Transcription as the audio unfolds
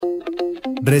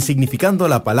Resignificando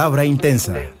la palabra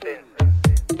intensa.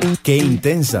 ¡Qué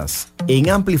intensas! En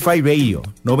Amplify Radio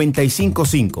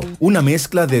 95.5, una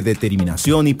mezcla de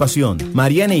determinación y pasión.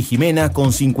 Mariana y Jimena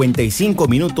con 55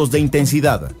 minutos de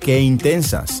intensidad. ¡Qué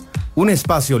intensas! Un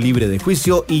espacio libre de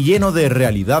juicio y lleno de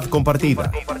realidad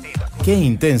compartida. ¡Qué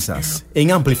intensas!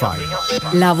 En Amplify.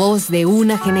 La voz de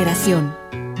una generación.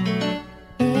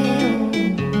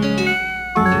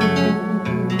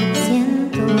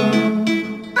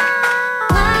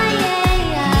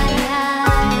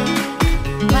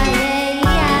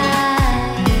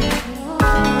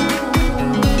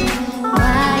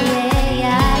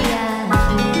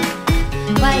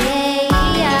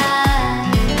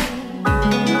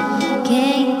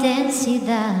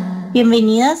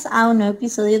 Bienvenidas a un nuevo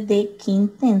episodio de Qué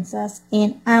Intensas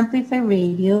en Amplify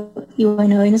Radio. Y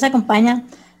bueno, hoy nos acompaña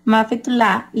Maf É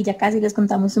Tulà y ya casi les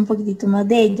contamos un poquitito más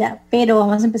de ella, pero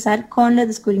vamos a empezar con los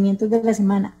descubrimientos de la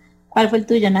semana. ¿Cuál fue el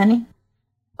tuyo, Nani?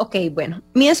 Ok, bueno,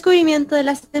 mi descubrimiento de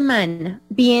la semana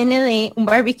viene de un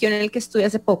barbecue en el que estuve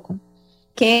hace poco,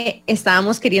 que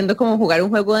estábamos queriendo como jugar un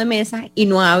juego de mesa y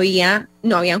no habían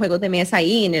juegos de mesa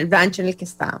ahí en el rancho en el que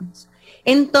estábamos.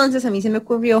 Entonces a mí se me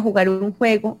ocurrió jugar un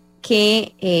juego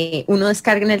que uno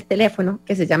descarga en el teléfono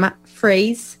que se llama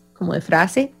Phrase, como de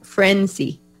frase,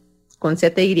 Frenzy, con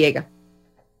Z-Y.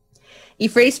 Y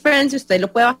Phrase Frenzy usted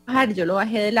lo puede bajar, yo lo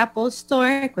bajé del Apple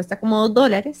Store, cuesta como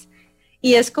 $2,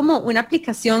 y es como una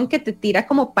aplicación que te tira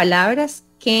como palabras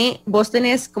que vos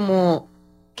tenés como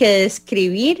que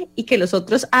describir y que los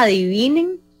otros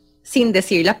adivinen sin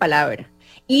decir la palabra.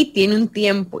 Y tiene un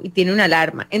tiempo y tiene una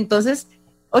alarma. Entonces,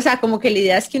 o sea, como que la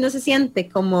idea es que uno se siente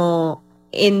como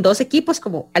en dos equipos,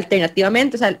 como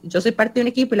alternativamente, o sea, yo soy parte de un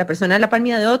equipo y la persona es la par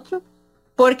mía de otro,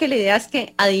 porque la idea es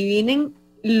que adivinen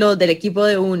los del equipo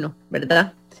de uno,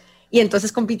 ¿verdad? Y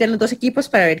entonces compiten los dos equipos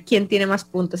para ver quién tiene más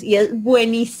puntos. Y es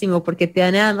buenísimo, porque te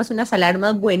dan además unas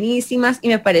alarmas buenísimas, y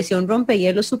me pareció un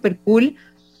rompehielos súper cool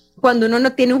cuando uno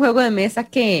no tiene un juego de mesa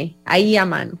que ahí a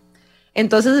mano.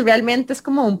 Entonces realmente es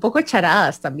como un poco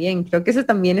charadas también. Creo que ese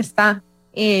también está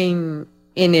en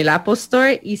el Apple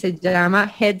Store y se llama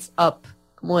Heads Up,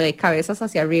 como de cabezas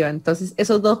hacia arriba. Entonces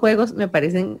esos dos juegos me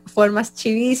parecen formas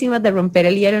chivísimas de romper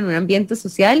el hielo en un ambiente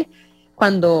social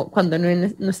cuando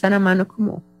no están a mano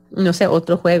como, no sé,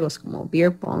 otros juegos como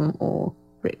beer pong o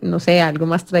no sé, algo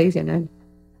más tradicional.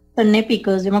 Son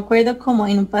épicos. Yo me acuerdo como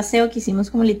en un paseo que hicimos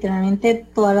como literalmente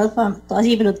toda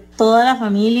la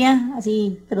familia,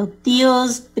 así, pero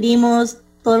tíos, primos,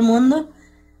 todo el mundo,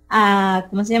 a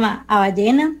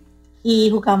Ballena.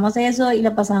 Y jugamos eso y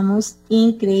la pasamos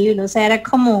increíble. O sea, era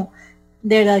como,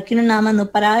 de verdad que uno nada más no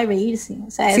paraba de reírse.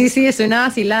 O sea, sí, es una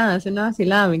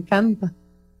vacilada, me encanta.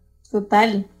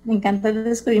 Total, me encanta el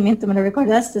descubrimiento, me lo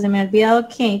recordaste, se me ha olvidado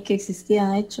que existía,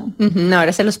 de hecho.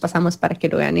 Ahora se los pasamos para que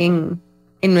lo vean en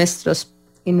nuestros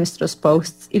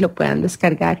posts y lo puedan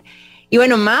descargar. Y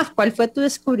bueno, Maf, ¿cuál fue tu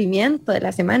descubrimiento de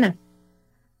la semana?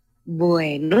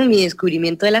 Bueno, mi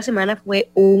descubrimiento de la semana fue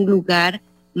un lugar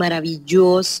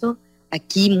maravilloso,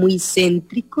 aquí muy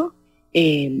céntrico,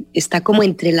 está como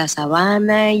entre la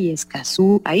Sabana y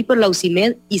Escazú, ahí por la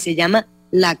Ucimed, y se llama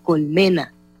La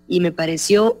Colmena, y me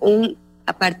pareció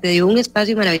aparte de un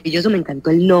espacio maravilloso, me encantó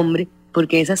el nombre,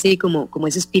 porque es así como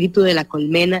ese espíritu de la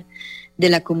colmena, de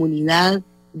la comunidad,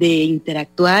 de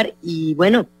interactuar. Y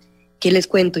bueno, ¿qué les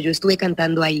cuento? Yo estuve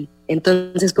cantando ahí,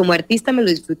 entonces como artista me lo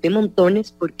disfruté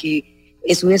montones, porque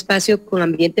es un espacio con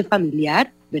ambiente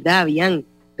familiar, ¿verdad? Habían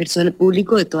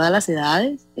público de todas las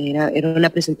edades, era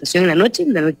una presentación en la noche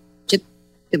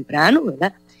temprano,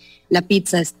 ¿verdad? La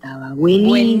pizza estaba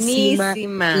buenísima.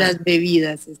 Las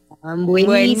bebidas estaban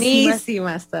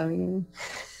buenísimas también.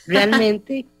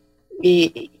 Realmente,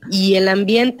 y el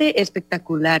ambiente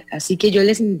espectacular, así que yo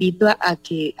les invito a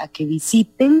que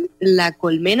visiten La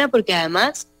Colmena, porque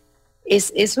además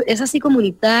es así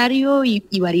comunitario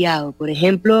y variado. Por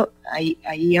ejemplo,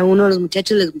 ahí a uno de los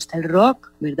muchachos les gusta el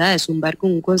rock, ¿verdad? Es un bar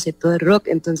con un concepto de rock,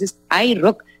 entonces hay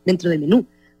rock dentro del menú,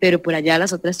 pero por allá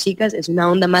las otras chicas es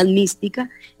una onda más mística.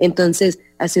 Entonces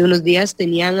hace unos días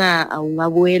tenían a un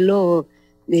abuelo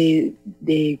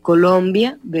de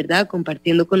Colombia, ¿verdad?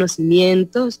 Compartiendo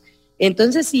conocimientos.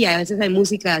 Entonces sí, a veces hay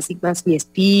música así más mi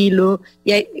estilo,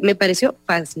 y me pareció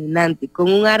fascinante,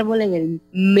 con un árbol en el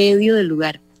medio del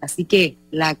lugar. Así que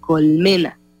La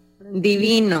Colmena.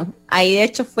 Divino. Ahí de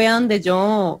hecho fue donde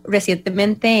yo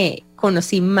recientemente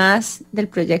conocí más del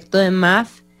proyecto de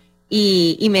Maf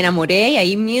y me enamoré, y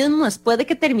ahí mismo, después de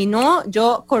que terminó,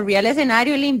 yo corrí al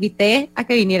escenario y le invité a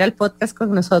que viniera al podcast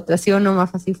con nosotras. ¿Sí o no,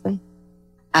 Maf? Así fue.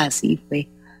 Así fue.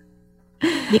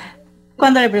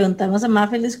 Cuando le preguntamos a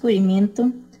Maf el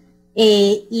descubrimiento,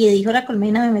 Y dijo la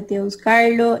colmena, me metí a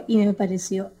buscarlo y me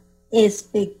pareció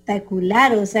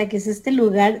espectacular. O sea, que es este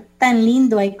lugar tan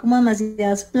lindo, hay como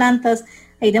demasiadas plantas,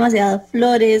 hay demasiadas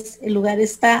flores, el lugar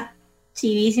está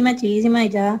chivísima, chivísima y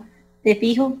ya de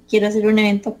fijo quiero hacer un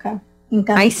evento acá. Me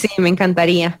encanta. Ay, sí, me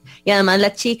encantaría. Y además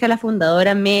la chica, la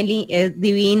fundadora Meli, es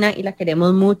divina y la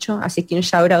queremos mucho, así que un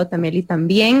shout out a Meli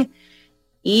también.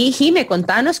 Y Jime,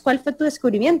 contanos cuál fue tu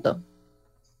descubrimiento.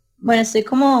 Bueno, estoy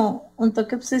como un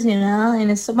toque obsesionada en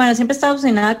esto. Bueno, siempre he estado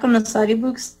obsesionada con los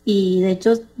audiobooks y de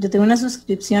hecho yo tengo una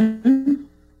suscripción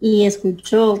y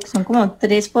escucho, son como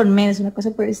 3 por mes, una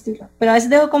cosa por el estilo. Pero a veces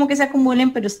dejo como que se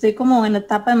acumulen, pero estoy como en la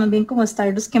etapa de más bien como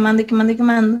estarlos quemando y quemando y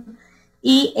quemando.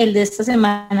 Y el de esta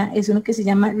semana es uno que se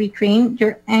llama Retrain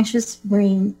Your Anxious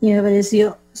Brain y me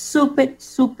pareció súper,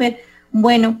 súper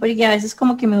bueno porque a veces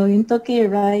como que me doy un toque de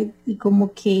ride y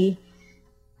como que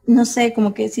no sé,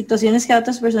 como que situaciones que a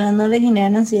otras personas no les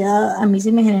generan ansiedad, a mí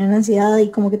sí me generan ansiedad y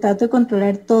como que trato de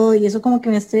controlar todo y eso como que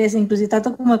me estresa, incluso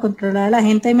trato como de controlar a la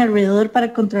gente de mi alrededor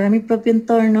para controlar mi propio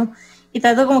entorno y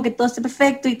trato como que todo esté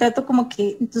perfecto y trato como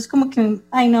que, entonces como que,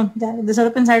 ay no, ya de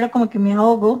solo pensarlo como que me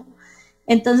ahogo.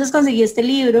 Entonces conseguí este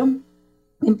libro,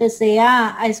 empecé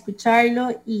a escucharlo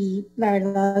y la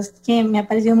verdad es que me ha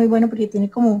parecido muy bueno porque tiene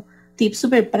como tips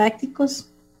súper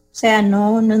prácticos, o sea,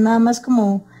 no es nada más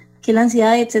como que la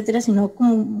ansiedad, etcétera, sino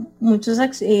como muchos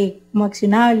como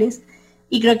accionables.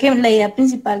 Y creo que la idea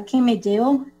principal que me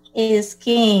llevo es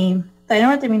que, todavía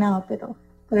no lo he terminado, pero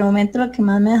por el momento lo que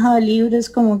más me ha dejado el libro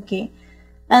es como que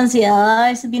la ansiedad a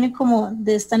veces viene como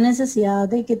de esta necesidad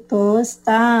de que todo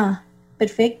está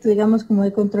perfecto, digamos, como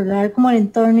de controlar como el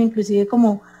entorno, inclusive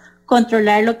como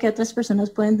controlar lo que otras personas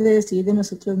pueden decir de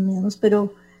nosotros mismos,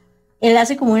 pero él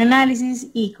hace como un análisis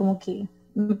y como que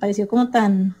me pareció como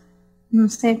tan, no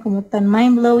sé, como tan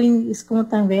mind blowing, es como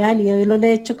tan real y yo lo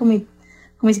he hecho con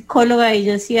mi psicóloga y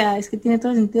yo decía, es que tiene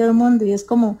todo el sentido del mundo y es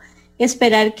como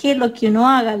esperar que lo que uno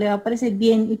haga le va a parecer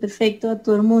bien y perfecto a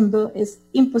todo el mundo es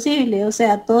imposible, o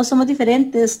sea, todos somos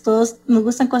diferentes, todos nos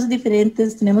gustan cosas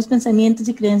diferentes, tenemos pensamientos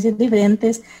y creencias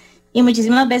diferentes y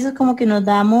muchísimas veces como que nos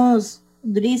damos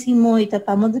durísimo y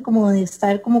tratamos de como de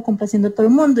estar como complaciendo a todo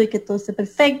el mundo y que todo esté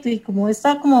perfecto y como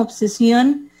esta como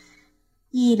obsesión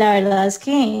y la verdad es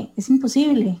que es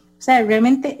imposible, o sea,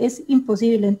 realmente es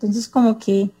imposible, entonces como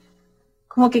que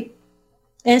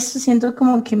eso siento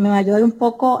como que me va a ayudar un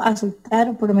poco a soltar,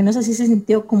 o por lo menos así se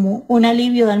sintió como un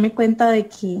alivio, darme cuenta de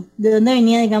que, de dónde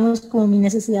venía, digamos, como mi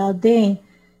necesidad de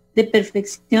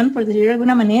perfección, por decirlo de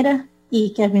alguna manera,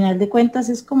 y que al final de cuentas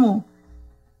es como,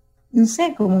 no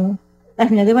sé, como, al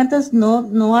final de cuentas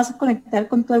no vas a conectar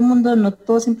con todo el mundo, no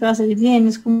todo siempre va a salir bien,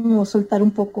 es como soltar un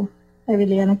poco la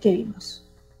realidad en la que vivimos.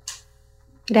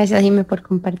 Gracias, Jime, por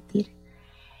compartir.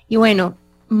 Y bueno,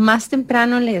 más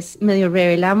temprano les medio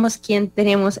revelamos quién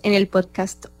tenemos en el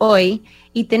podcast hoy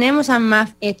y tenemos a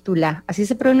Maf É Tulà. ¿Así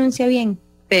se pronuncia bien?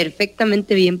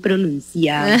 Perfectamente bien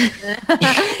pronunciado.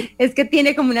 Es que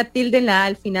tiene como una tilde en la A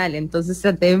al final, entonces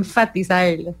traté de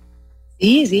enfatizarlo.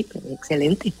 Sí,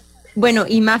 excelente. Bueno,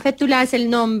 y Maf É Tulà es el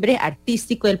nombre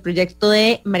artístico del proyecto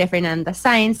de María Fernanda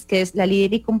Sáenz, que es la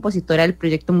líder y compositora del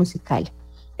proyecto musical.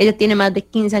 Ella tiene más de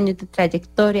 15 años de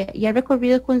trayectoria y ha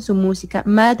recorrido con su música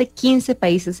más de 15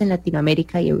 países en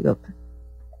Latinoamérica y Europa.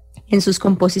 En sus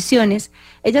composiciones,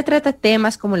 ella trata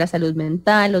temas como la salud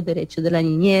mental, los derechos de la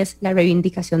niñez, la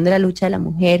reivindicación de la lucha de la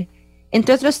mujer,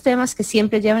 entre otros temas que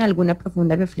siempre llevan alguna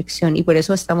profunda reflexión y por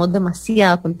eso estamos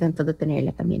demasiado contentos de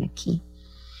tenerla también aquí.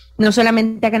 No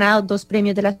solamente ha ganado 2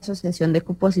 premios de la Asociación de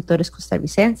Compositores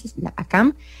Costarricenses, la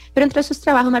ACAM, pero entre sus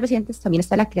trabajos más recientes también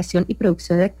está la creación y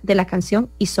producción de la canción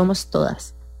Y Somos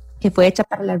Todas, que fue hecha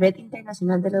para la Red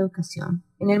Internacional de la Educación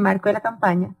en el marco de la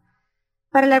campaña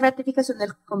para la ratificación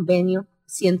del convenio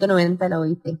 190 de la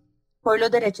OIT por los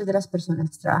derechos de las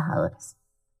personas trabajadoras.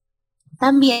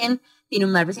 También tiene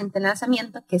un más reciente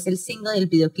lanzamiento que es el single del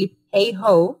videoclip Hey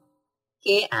Ho,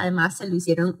 que además se lo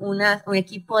hicieron un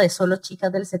equipo de solo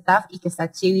chicas del CETAF y que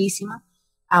está chivísima.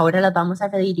 Ahora las vamos a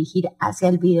redirigir hacia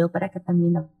el video para que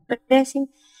también lo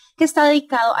aprecien, que está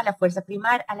dedicado a la fuerza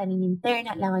primar, a la niña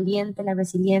interna, la valiente, la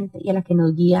resiliente y a la que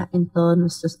nos guía en todos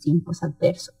nuestros tiempos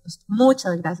adversos. Pues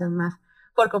muchas gracias, Maf,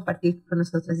 por compartir con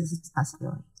nosotros ese espacio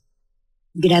hoy.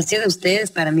 Gracias a ustedes,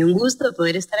 para mí un gusto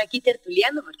poder estar aquí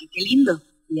tertuliando, porque qué lindo.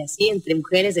 Y así, entre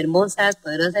mujeres hermosas,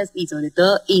 poderosas y sobre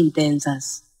todo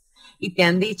intensas. Y te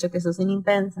han dicho que sos una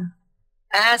intensa.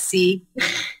 Ah, sí,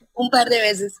 un par de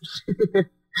veces.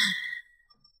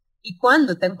 ¿Y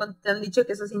cuándo te han dicho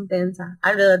que sos intensa?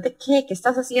 ¿Alrededor de qué? ¿Qué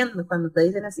estás haciendo cuando te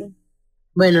dicen así?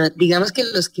 Bueno, digamos que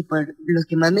los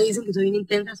que más me dicen que soy bien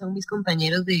intensa son mis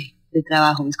compañeros de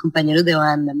trabajo, mis compañeros de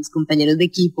banda, mis compañeros de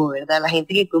equipo, ¿verdad? La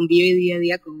gente que convive día a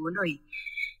día con uno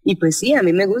y pues sí, a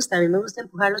mí me gusta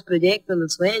empujar los proyectos,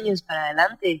 los sueños para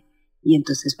adelante y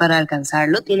entonces para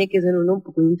alcanzarlo tiene que ser uno un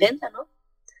poco intensa, ¿no?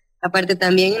 Aparte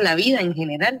también en la vida en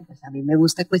general, pues a mí me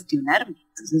gusta cuestionarme,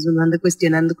 entonces uno anda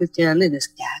cuestionando y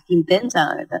dices, ya, qué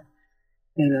intensa, ¿verdad?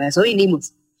 Pero a eso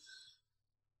vinimos.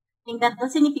 Me encanta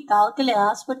el significado que le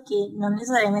das porque no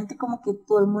necesariamente como que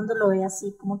todo el mundo lo ve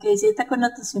así, como que hay cierta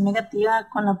connotación negativa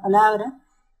con la palabra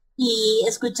y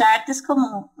escucharte es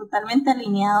como totalmente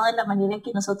alineado de la manera en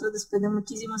que nosotros después de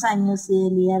muchísimos años y de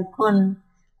lidiar con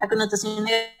la connotación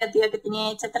negativa que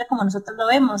tenía, etcétera, como nosotros lo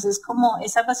vemos, es como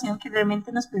esa pasión que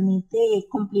realmente nos permite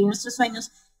cumplir nuestros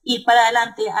sueños, ir para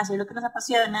adelante, hacer lo que nos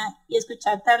apasiona y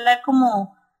escucharte hablar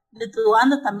como de tu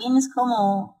banda también es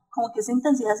como que esa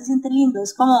intensidad se siente lindo,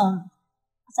 es como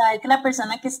saber que la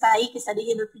persona que está ahí, que está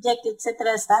dirigiendo el proyecto,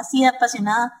 etcétera, está así de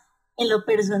apasionada. En lo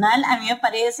personal, a mí me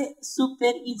parece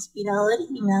súper inspirador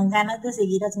y me dan ganas de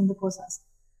seguir haciendo cosas.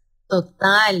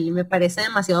 Total, me parece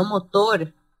demasiado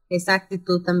motor esa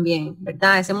actitud también,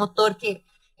 ¿verdad? Ese motor que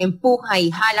empuja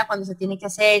y jala cuando se tiene que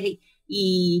hacer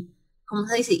y ¿cómo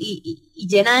se dice? Y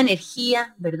llena de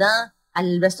energía, ¿verdad?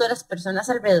 Al resto de las personas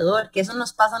alrededor, que eso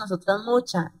nos pasa a nosotras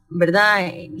mucha, ¿verdad?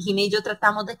 Jimmy y yo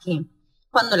tratamos de que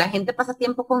cuando la gente pasa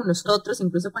tiempo con nosotros,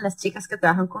 incluso con las chicas que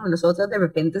trabajan con nosotros, de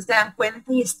repente se dan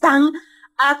cuenta y están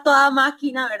a toda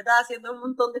máquina, ¿verdad? Haciendo un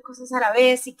montón de cosas a la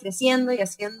vez y creciendo y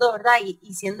haciendo, ¿verdad?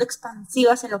 Y siendo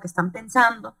expansivas en lo que están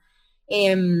pensando.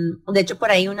 De hecho,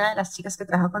 por ahí una de las chicas que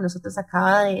trabaja con nosotros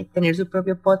acaba de tener su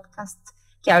propio podcast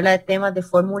que habla de temas de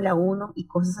Fórmula 1 y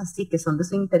cosas así que son de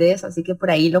su interés, así que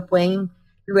por ahí lo pueden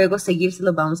luego seguir, se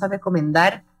los vamos a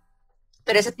recomendar.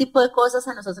 Pero ese tipo de cosas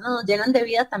a nosotros nos llenan de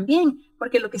vida también,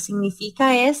 porque lo que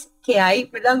significa es que hay,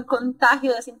 ¿verdad?, un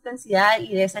contagio de esa intensidad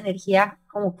y de esa energía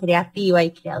como creativa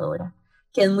y creadora,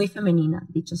 que es muy femenina,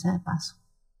 dicho sea de paso.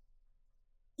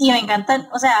 Y me encantan,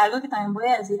 o sea, algo que también voy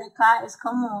a decir acá es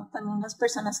como también las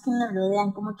personas que nos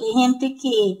rodean, como que hay gente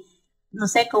que, no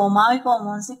sé, como Mau y como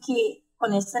Monse, que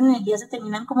con esta energía se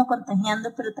terminan como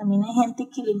contagiando, pero también hay gente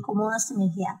que le incomoda esta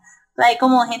energía. Hay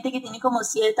como gente que tiene como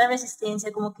cierta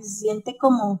resistencia, como que se siente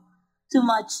como too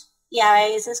much. Y a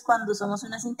veces cuando somos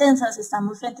unas intensas,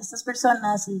 estamos frente a estas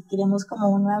personas y queremos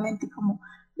como nuevamente como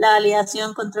la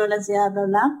validación, control, ansiedad, bla,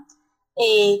 bla.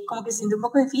 Como que se siente un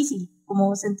poco difícil,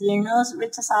 como sentirnos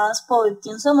rechazadas por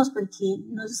quién somos, porque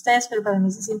no sé ustedes, pero para mí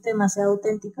se siente demasiado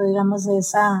auténtico, digamos,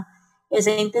 esa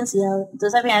intensidad.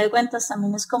 Entonces, al final de cuentas,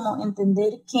 también es como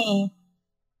entender que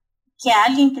a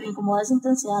alguien que le incomoda esa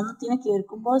intensidad no tiene que ver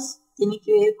con vos, tiene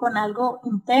que ver con algo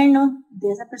interno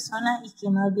de esa persona y que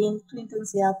más bien tu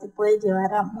intensidad te puede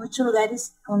llevar a muchos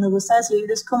lugares, como nos gusta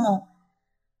decirlo, es como,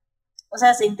 o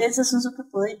sea, ser intensa es un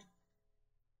superpoder.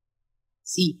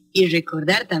 Sí, y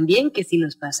recordar también que si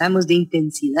nos pasamos de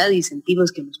intensidad y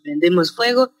sentimos que nos prendemos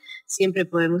fuego, siempre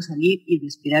podemos salir y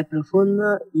respirar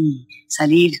profundo y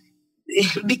salir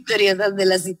victoriosas de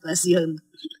la situación.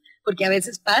 Porque a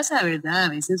veces pasa, ¿verdad? A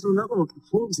veces uno como que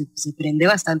se prende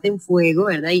bastante en fuego,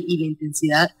 ¿verdad? Y la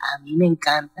intensidad a mí me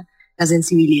encanta, la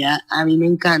sensibilidad a mí me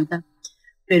encanta,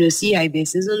 pero sí hay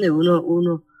veces donde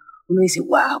uno dice,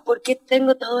 wow, ¿por qué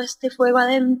tengo todo este fuego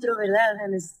adentro, verdad? O sea,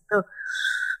 necesito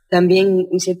también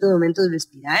en ciertos momentos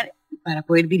respirar para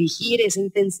poder dirigir esa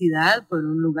intensidad por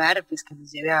un lugar pues, que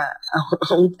nos lleve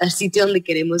al sitio donde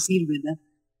queremos ir, ¿verdad?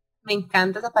 Me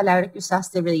encanta esa palabra que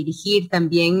usaste, redirigir.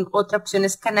 También otra opción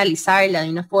es canalizarla de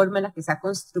una forma en la que sea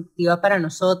constructiva para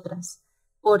nosotras,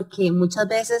 porque muchas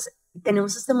veces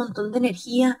tenemos este montón de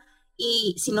energía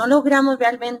y si no logramos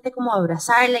realmente como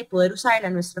abrazarla y poder usarla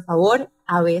a nuestro favor,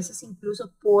 a veces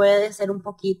incluso puede ser un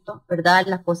poquito, ¿verdad?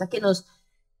 La cosa que nos,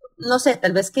 no sé,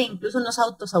 tal vez que incluso nos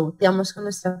autosaboteamos con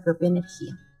nuestra propia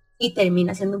energía y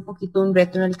termina siendo un poquito un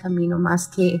reto en el camino más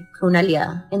que una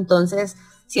aliada. Entonces,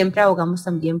 siempre abogamos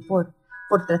también por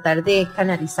tratar de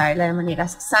canalizarla de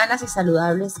maneras sanas y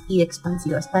saludables y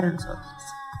expansivas para nosotros.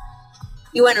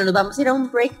 Y bueno, nos vamos a ir a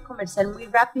un break comercial muy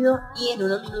rápido y en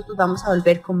unos minutos vamos a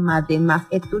volver con más de Maf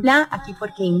É Tulà, aquí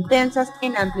por Qué Intensas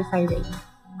en Amplify Radio.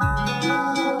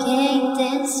 ¡Qué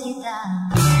intensidad!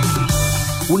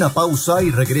 Una pausa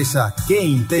y regresa Qué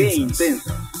Intensas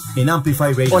en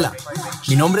Amplify Radio. Hola,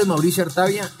 mi nombre es Mauricio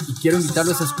Artavia y quiero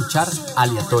invitarlos a escuchar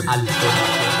Aleatorio.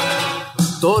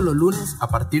 Todos los lunes a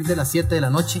partir de las 7 de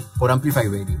la noche por Amplify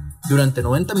Radio. Durante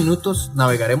 90 minutos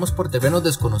navegaremos por terrenos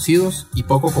desconocidos y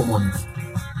poco comunes,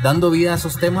 dando vida a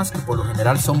esos temas que por lo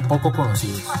general son poco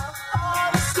conocidos.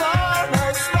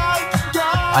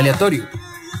 Aleatorio,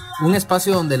 un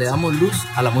espacio donde le damos luz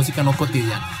a la música no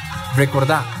cotidiana.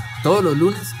 Recordá, todos los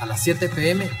lunes a las 7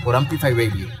 p.m. por Amplify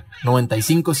Radio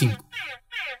 95.5.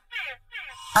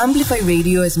 Amplify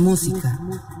Radio es música,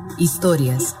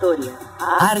 historias,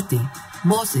 arte,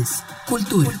 voces,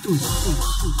 cultura.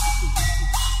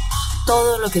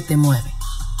 Todo lo que te mueve.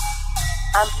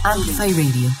 Amplify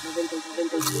Radio.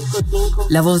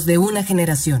 La voz de una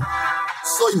generación.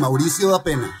 Soy Mauricio da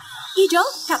Pena. Y yo,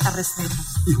 Cata Restrepo.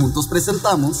 Y juntos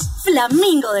presentamos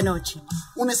Flamingo de Noche.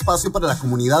 Un espacio para la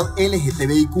comunidad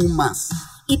LGTBIQ+.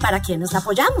 Y para quienes la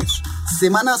apoyamos.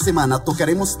 Semana a semana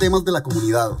tocaremos temas de la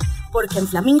comunidad. Porque en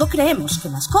Flamingo creemos que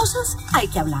las cosas hay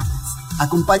que hablarlas.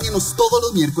 Acompáñenos todos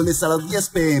los miércoles a las 10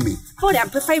 p.m. por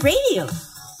Amplify Radio.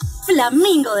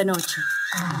 Flamingo de Noche.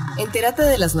 Entérate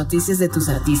de las noticias de tus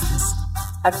artistas,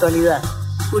 actualidad,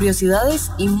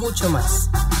 curiosidades y mucho más.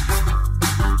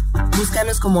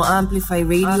 Búscanos como Amplify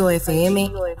Radio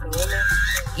FM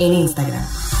en Instagram.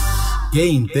 ¡Qué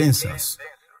intensas!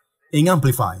 En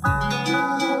Amplify.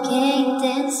 ¡Qué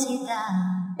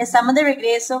intensidad! Estamos de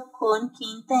regreso con Qué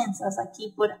Intensas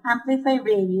aquí por Amplify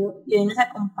Radio y hoy nos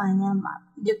acompaña Maf.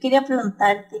 Yo quería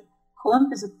preguntarte cómo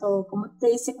empezó todo, cómo te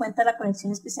diste cuenta de la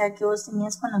conexión especial que vos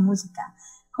tenías con la música,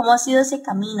 cómo ha sido ese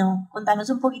camino. Contanos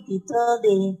un poquitito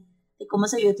de cómo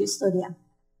se vio tu historia.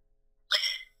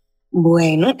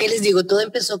 Bueno, ¿qué les digo? Todo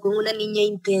empezó con una niña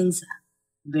intensa,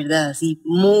 ¿verdad? Así,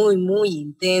 muy, muy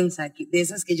intensa, de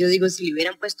esas que yo digo, si le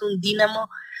hubieran puesto un dínamo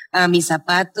a mis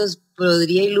zapatos,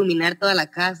 podría iluminar toda la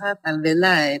casa, tal vez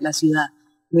la ciudad,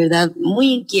 ¿verdad?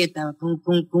 Muy inquieta, con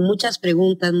muchas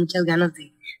preguntas, muchas ganas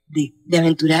de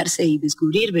aventurarse y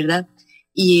descubrir, ¿verdad?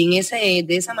 Y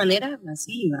de esa manera,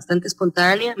 así, bastante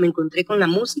espontánea, me encontré con la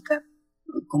música,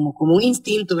 como un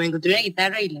instinto, me encontré una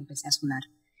guitarra y la empecé a sonar.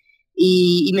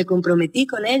 Y me comprometí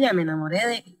con ella, me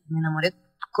enamoré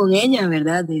con ella,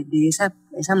 ¿verdad? De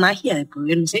esa magia de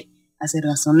poder, no sé, hacer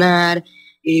razonar,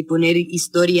 poner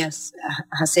historias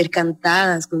a ser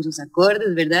cantadas con sus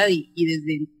acordes, ¿verdad? Y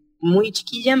desde muy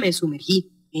chiquilla me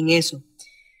sumergí en eso.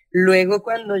 Luego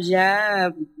cuando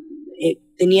ya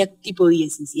tenía tipo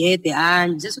 17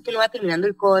 años, eso que uno va terminando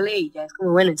el cole y ya es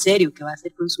como, bueno, en serio, ¿qué va a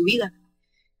hacer con su vida?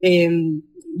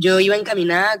 Yo iba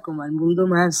encaminada como al mundo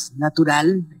más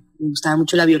natural, me gustaba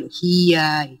mucho la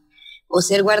biología o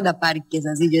ser guardaparques,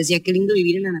 así, yo decía qué lindo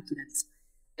vivir en la naturaleza.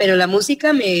 Pero la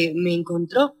música me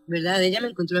encontró, ¿verdad? Ella me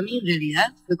encontró a mí en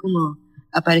realidad, fue como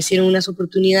aparecieron unas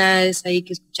oportunidades ahí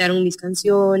que escucharon mis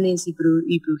canciones y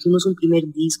produjimos un primer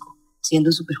disco,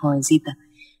 siendo súper jovencita.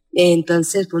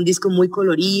 Entonces fue un disco muy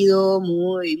colorido,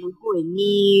 muy, muy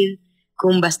juvenil,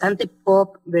 con bastante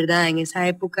pop, ¿verdad? En esa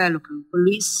época lo produjo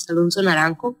Luis Alonso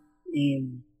Naranjo,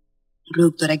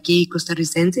 productor aquí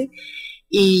costarricense,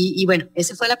 y bueno,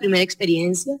 esa fue la primera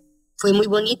experiencia. Fue muy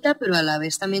bonita, pero a la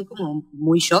vez también como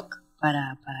muy shock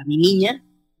para mi niña,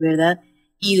 ¿verdad?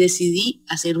 Y decidí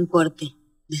hacer un corte.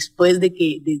 Después de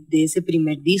ese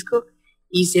primer disco,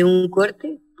 hice un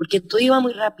corte, porque todo iba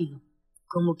muy rápido,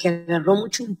 como que agarró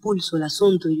mucho impulso el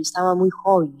asunto, y yo estaba muy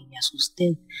joven y me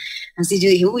asusté. Así yo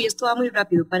dije, uy, esto va muy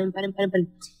rápido, paren.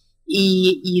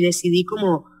 Y decidí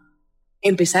como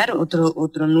empezar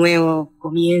otro nuevo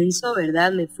comienzo,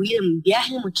 ¿verdad? Me fui de un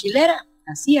viaje mochilera,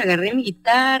 así, agarré mi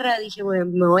guitarra, dije, bueno,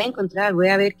 me voy a encontrar, voy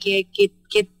a ver qué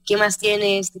más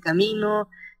tiene este camino,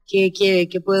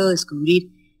 qué puedo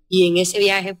descubrir. Y en ese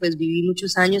viaje, pues, viví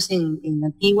muchos años en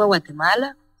Antigua,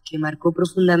 Guatemala, que marcó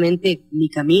profundamente mi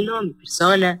camino, mi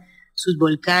persona, sus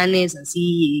volcanes,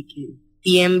 así, que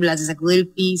tiembla, se sacude el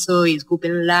piso y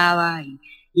escupen lava,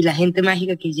 y la gente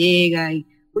mágica que llega, y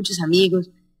muchos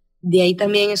amigos. De ahí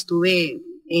también estuve,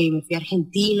 me fui a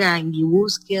Argentina en mi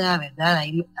búsqueda, ¿verdad?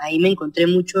 Ahí me encontré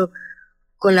mucho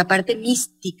con la parte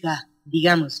mística,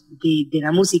 digamos, de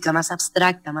la música más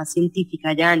abstracta, más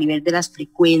científica ya a nivel de las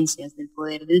frecuencias, del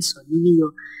poder del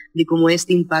sonido, de cómo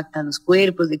impacta los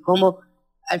cuerpos, de cómo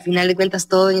al final de cuentas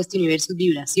todo en este universo es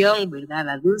vibración, ¿verdad?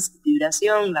 La luz es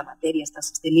vibración, la materia está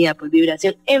sostenida por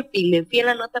vibración, en fin, me fui en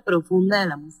la nota profunda de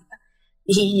la música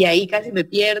y ahí casi me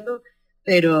pierdo,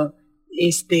 pero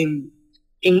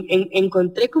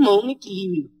encontré como un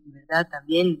equilibrio, ¿verdad?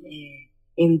 También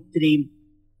entre,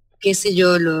 qué sé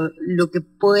yo, lo que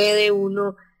puede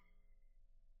uno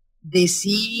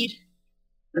decir,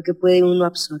 lo que puede uno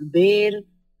absorber,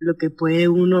 lo que puede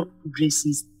uno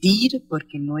resistir,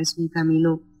 porque no es un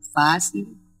camino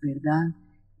fácil, ¿verdad?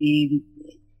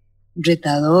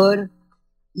 Retador,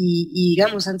 y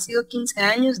digamos, han sido 15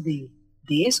 años de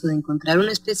eso, de encontrar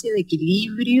una especie de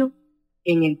equilibrio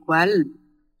en el cual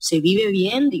se vive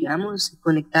bien, digamos,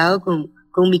 conectado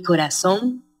con mi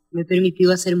corazón. Me he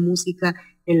permitido hacer música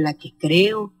en la que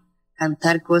creo,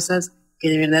 cantar cosas que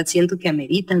de verdad siento que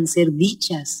ameritan ser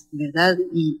dichas, ¿verdad?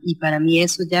 Y para mí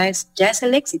eso ya es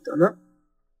el éxito, ¿no?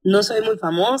 No soy muy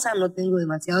famosa, no tengo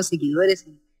demasiados seguidores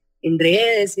en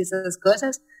redes y esas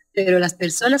cosas, pero las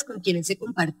personas con quienes he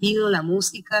compartido la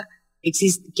música,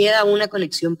 queda una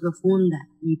conexión profunda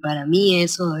y para mí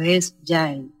eso es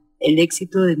ya el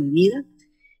éxito de mi vida.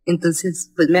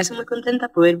 Entonces, pues me hace muy contenta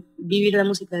poder vivir la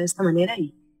música de esta manera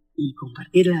y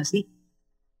compartirla así,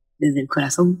 desde el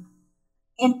corazón.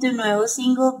 En tu nuevo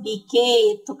single vi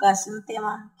que tocaste un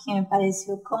tema que me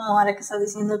pareció como ahora que estás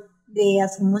diciendo de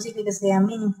hacer música que sea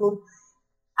meaningful.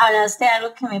 Hablaste de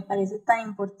algo que me parece tan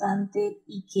importante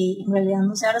y que en realidad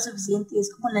no se habla suficiente y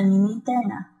es como la niña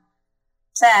interna.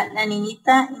 O sea, la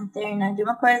niñita interna. Yo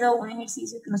me acuerdo un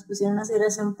ejercicio que nos pusieron a hacer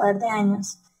hace un par de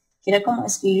años, que era como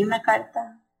escribir una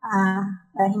carta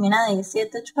a Jimena de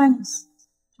 7, 8 años.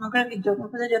 Yo me acuerdo que yo me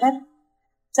puse a llorar.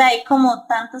 O sea, hay como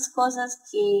tantas cosas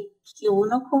que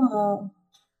uno como,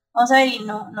 vamos a ver, y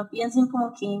no piensen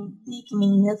como que mi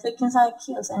niñez fue quién sabe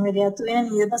qué. O sea, en realidad tuve una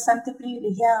niñez bastante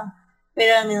privilegiada,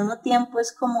 pero al mismo tiempo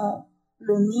es como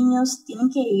los niños tienen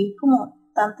que vivir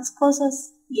como tantas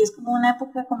cosas y es como una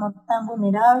época como tan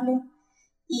vulnerable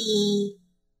y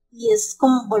es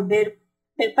como ver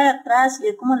para atrás y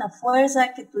ver como la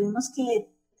fuerza que tuvimos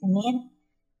que tener,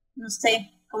 no sé,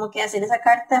 como que hacer esa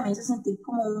carta me hizo sentir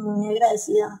como muy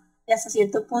agradecida y hasta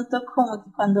cierto punto como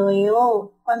que cuando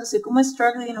estoy como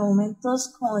struggling en momentos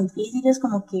como difíciles,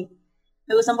 como que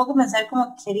me gusta un poco pensar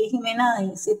como que era Jimena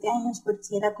de 7 años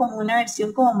porque era como una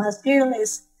versión como más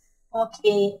fearless, como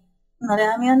que no le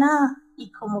da miedo a nada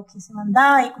y como que se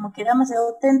mandaba y como que era demasiado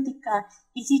auténtica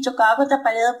y sí chocaba contra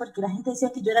pared porque la gente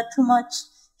decía que yo era too much,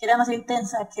 que era demasiado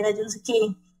intensa, que era yo no sé qué,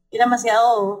 que era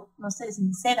demasiado, no sé,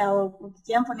 sincera o lo que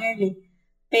quieran ponerle,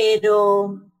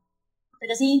 pero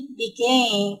sí, vi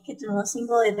que tu nuevo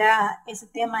single era ese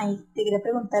tema y te quería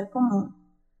preguntar como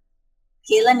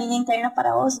 ¿qué es la niña interna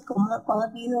para vos y cómo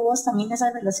has vivido vos también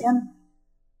esa relación?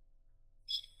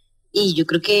 Y yo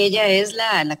creo que ella es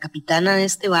la capitana de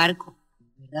este barco,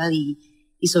 ¿verdad?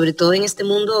 Y sobre todo en este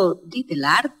mundo del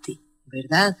arte,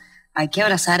 ¿verdad? Hay que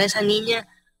abrazar a esa niña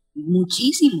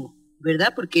muchísimo,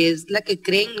 ¿verdad? Porque es la que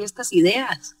cree en estas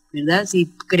ideas, ¿verdad?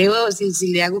 Si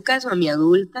le hago caso a mi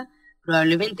adulta,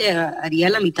 probablemente haría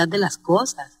la mitad de las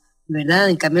cosas, ¿verdad?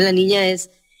 En cambio la niña es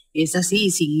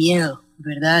así, sin miedo,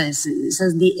 ¿verdad?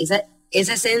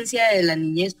 Esa esencia de la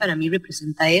niñez para mí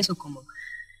representa eso, como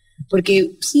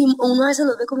porque sí, uno a veces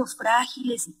los ve como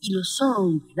frágiles y lo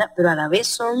son, ¿verdad? Pero a la vez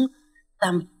son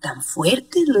tan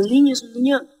fuertes los niños. Un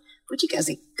niño, pues chica,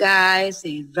 se cae,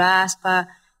 se raspa,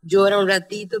 llora un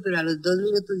ratito, pero a los 2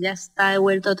 minutos ya está de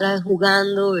vuelta otra vez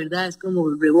jugando, ¿verdad? Es como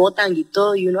rebotan y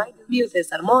todo, y uno, ay Dios mío, se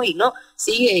desarmó y no,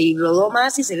 sigue y rodó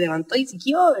más y se levantó y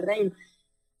siguió, ¿verdad?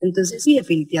 Entonces sí,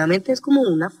 definitivamente es como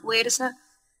una fuerza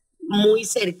muy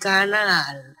cercana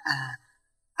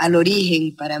al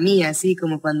origen para mí, así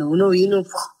como cuando uno vino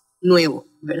nuevo,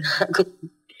 ¿verdad?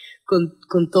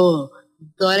 Con todo,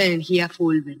 toda la energía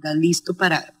full, ¿verdad? Listo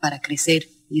para crecer.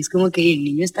 Y es como que el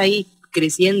niño está ahí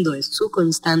creciendo, es su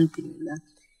constante, ¿verdad?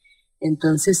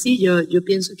 Entonces sí, yo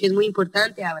pienso que es muy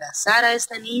importante abrazar a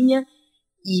esta niña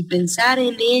y pensar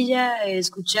en ella,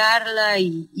 escucharla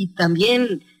y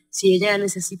también si ella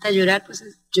necesita llorar, pues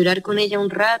llorar con ella un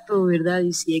rato, ¿verdad?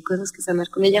 Y si hay cosas que sanar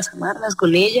con ella, sanarlas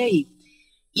con ella y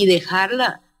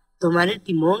dejarla tomar el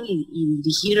timón y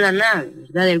dirigir la nave,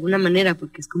 ¿verdad? De alguna manera,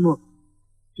 porque es como,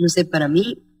 no sé, para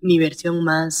mí, mi versión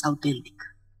más auténtica.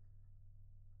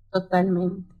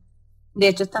 Totalmente. De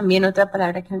hecho, también otra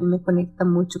palabra que a mí me conecta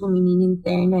mucho con mi niña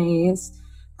interna es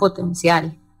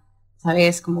potencial,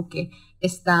 ¿sabes? Como que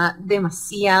está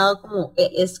demasiado,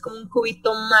 es como un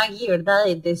cubito Maggi, ¿verdad?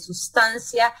 De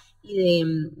sustancia y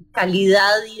de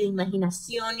calidad y de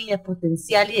imaginación y de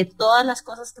potencial y de todas las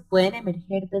cosas que pueden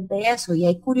emerger desde eso. Y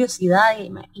hay curiosidad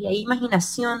y hay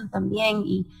imaginación también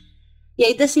y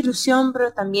hay desilusión,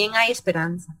 pero también hay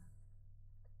esperanza.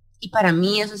 Y para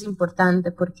mí eso es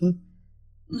importante porque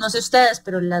no sé ustedes,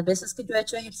 pero las veces que yo he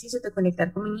hecho ejercicio de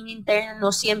conectar con mi niña interna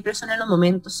no siempre son en los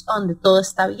momentos donde todo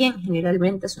está bien.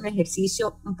 Generalmente es un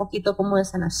ejercicio un poquito como de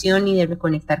sanación y de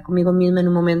reconectar conmigo misma en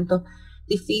un momento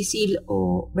difícil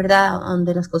o, ¿verdad?,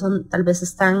 donde las cosas tal vez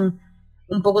están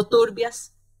un poco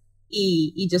turbias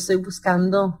y yo estoy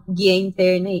buscando guía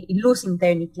interna y luz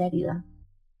interna y claridad.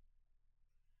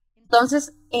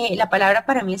 Entonces, la palabra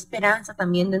para mí esperanza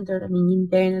también dentro de la niña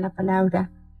interna, la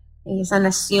palabra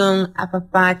sanación,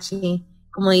 apapache,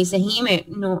 como dice Jime,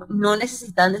 no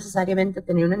necesitas necesariamente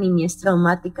tener una niñez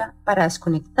traumática para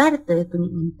desconectarte de tu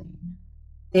niña interna.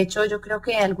 De hecho, yo creo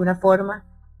que de alguna forma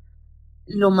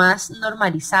lo más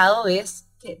normalizado es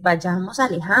que vayamos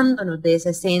alejándonos de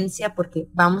esa esencia porque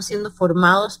vamos siendo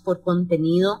formados por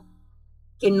contenido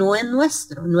que no es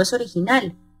nuestro, no es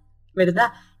original,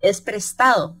 ¿verdad? Es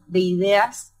prestado de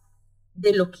ideas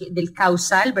del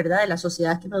causal, ¿verdad? De la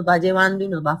sociedad que nos va llevando y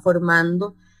nos va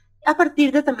formando a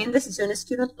partir de también decisiones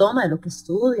que uno toma, de lo que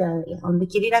estudia, de a dónde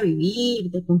quiere ir a vivir,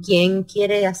 de con quién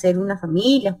quiere hacer una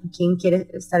familia, con quién quiere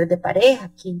estar de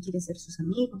pareja, quién quiere ser sus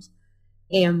amigos.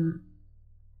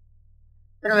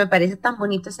 Pero me parece tan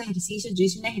bonito ese ejercicio. Yo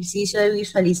hice un ejercicio de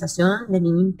visualización de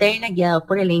niña interna guiado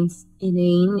por Elaine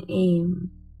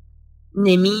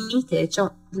Nemini, que de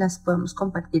hecho las podemos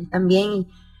compartir también. Y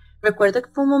recuerdo que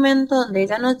fue un momento donde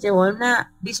ella nos llevó a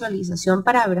una visualización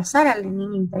para abrazar a la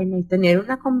niña interna y tener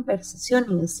una conversación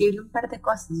y decirle un par de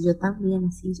cosas. Yo también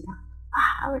así,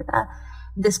 ¿verdad?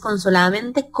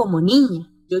 Desconsoladamente como niña.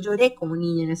 Yo lloré como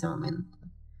niña en ese momento.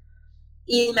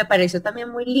 Y me pareció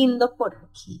también muy lindo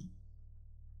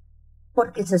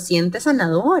porque se siente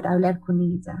sanador hablar con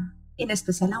ella. En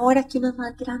especial ahora que uno es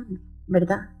más grande,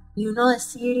 ¿verdad? Y uno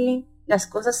decirle las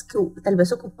cosas que tal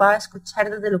vez ocupaba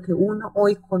escuchar desde lo que uno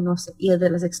hoy conoce y desde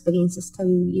las experiencias que ha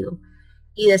vivido,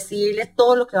 y decirle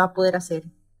todo lo que va a poder hacer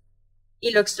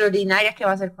y lo extraordinaria que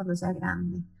va a ser cuando sea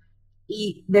grande,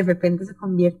 y de repente se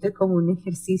convierte como un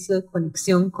ejercicio de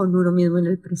conexión con uno mismo en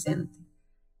el presente.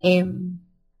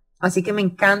 Así que me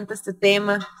encanta este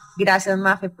tema. Gracias,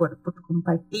 Mafe, por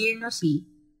compartirnos, y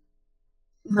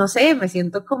no sé, me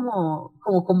siento como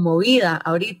conmovida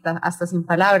ahorita, hasta sin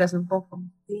palabras un poco.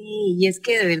 Sí, y es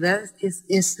que de verdad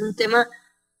es un tema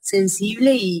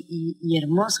sensible y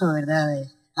hermoso, ¿verdad?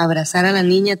 Abrazar a la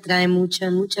niña trae mucha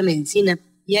medicina.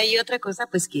 Y hay otra cosa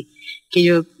pues que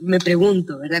yo me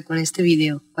pregunto, ¿verdad? Con este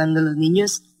video, cuando los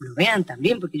niños lo vean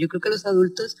también, porque yo creo que los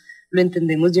adultos lo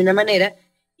entendemos de una manera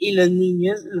y los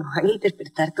niños lo van a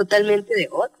interpretar totalmente de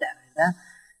otra, ¿verdad?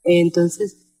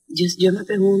 Entonces yo me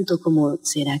pregunto como,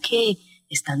 ¿será que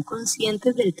están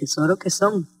conscientes del tesoro que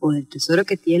son, o del tesoro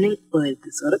que tienen, o del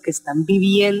tesoro que están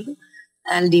viviendo,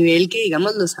 al nivel que,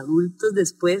 digamos, los adultos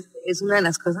después es una de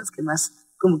las cosas que más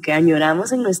como que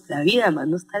añoramos en nuestra vida, más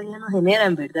nostalgia nos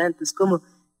generan, ¿verdad? Entonces, como,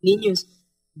 niños,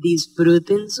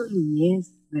 disfruten su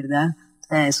niñez, ¿verdad? O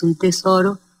sea, es un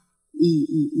tesoro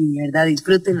y de verdad,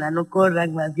 disfrútenla, no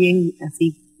corran, más bien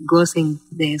así gocen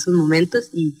de esos momentos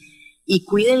y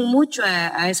cuiden mucho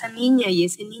a esa niña y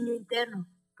ese niño interno,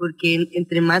 porque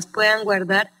entre más puedan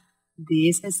guardar de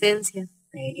esa esencia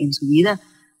en su vida,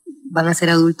 van a ser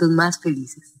adultos más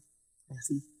felices.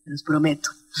 Así, los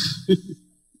prometo.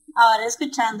 Ahora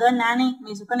escuchando a Nani,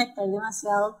 me hizo conectar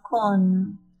demasiado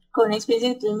con una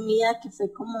experiencia que tuve en mi vida, que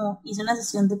fue como, hice una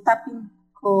sesión de tapping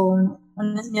con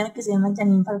una señora que se llama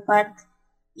Janine Farfar,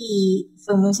 y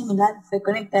fue muy similar, fue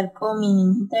conectar con mi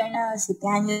niña interna de 7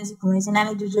 años, y como dice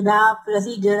Nani, yo lloraba, pero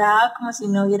así, lloraba como si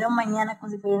no hubiera un mañana,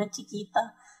 como si fuera una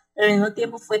chiquita, pero al mismo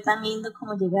tiempo fue tan lindo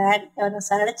como llegar,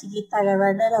 abrazar a la chiquita,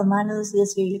 agarrarla de las manos y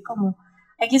decirle como,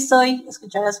 aquí estoy,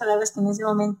 escuchar las palabras que en ese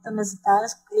momento necesitaba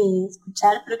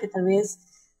escuchar, pero que tal vez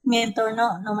mi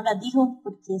entorno no me las dijo,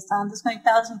 porque estaban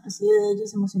desconectados inclusive de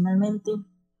ellos emocionalmente.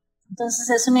 Entonces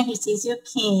es un ejercicio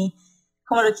que,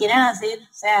 como lo quieran hacer,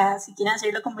 o sea, si quieren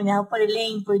hacerlo acompañado por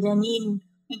Elaine, por Janine,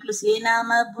 inclusive nada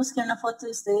más busquen una foto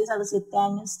de ustedes a los 7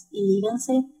 años y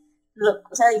díganse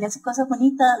cosas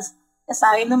bonitas.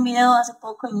 Estaba viendo un video hace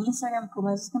poco en Instagram,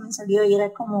 como esos que me salió, y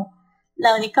era como,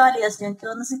 la única validación que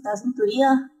vos necesitas en tu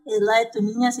vida es la de tu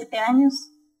niña de 7 años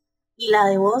y la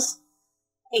de vos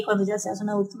cuando ya seas un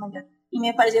adulto mayor. Y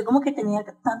me pareció como que tenía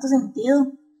tanto sentido,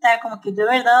 o sea, como que yo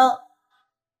de verdad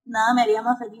nada me haría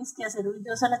más feliz que hacer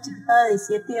orgullosa a la chiquita de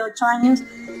 7, 8 años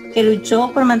que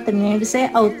luchó por mantenerse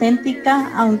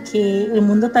auténtica, aunque el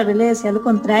mundo tal vez le decía lo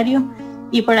contrario,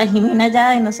 y por la Jimena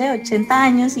ya de, no sé, 80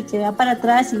 años y que vea para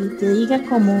atrás y te diga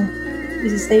como,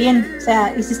 hiciste bien, o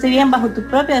sea, hiciste bien bajo tu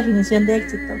propia definición de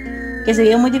éxito, que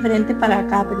sería muy diferente para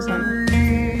cada persona.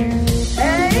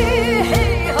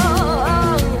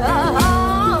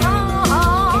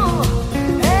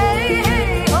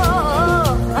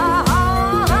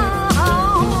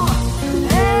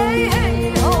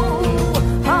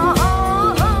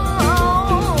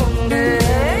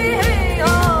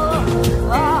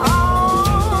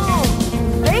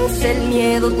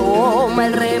 Toma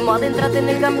el remo, adéntrate en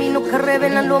el camino que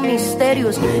revelan los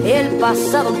misterios. El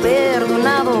pasado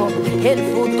perdonado, el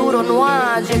futuro no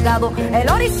ha llegado. El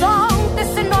horizonte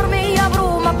es enorme y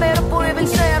abruma, pero puede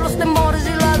vencer los temores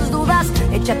y las dudas.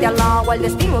 Échate al agua, el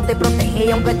destino te protege,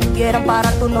 y aunque te quieran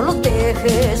parar, tú no los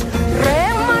dejes.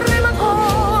 Rema, rema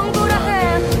con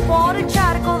coraje por el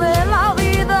charco de la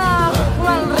vida,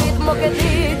 al ritmo que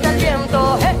dicta el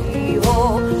viento. Hey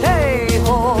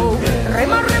ho,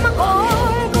 rema, rema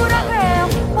con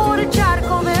coraje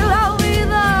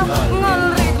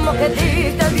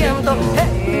grita el viento.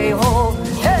 Hey ho,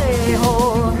 hey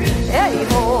ho, hey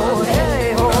ho,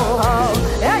 hey ho,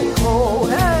 hey ho,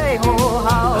 hey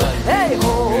ho, hey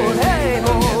ho, hey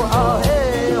ho,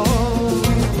 hey ho.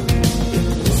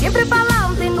 Siempre para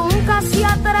adelante, nunca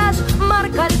hacia atrás.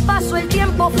 Marca el paso, el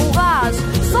tiempo fugaz.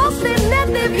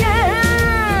 Sostenete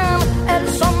bien el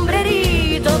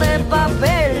sombrerito de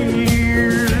papel,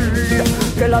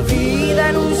 que la vida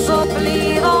en un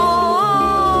soplido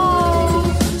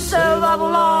se va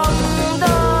volando.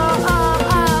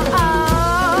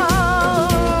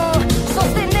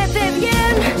 Sostenete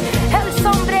bien el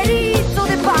sombrerito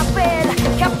de papel,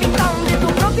 capitán de tu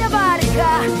propia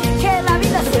barca, que la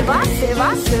vida se va, se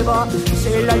va, se va,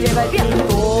 se la lleva el viento.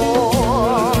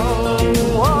 Oh,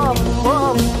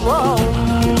 oh, oh.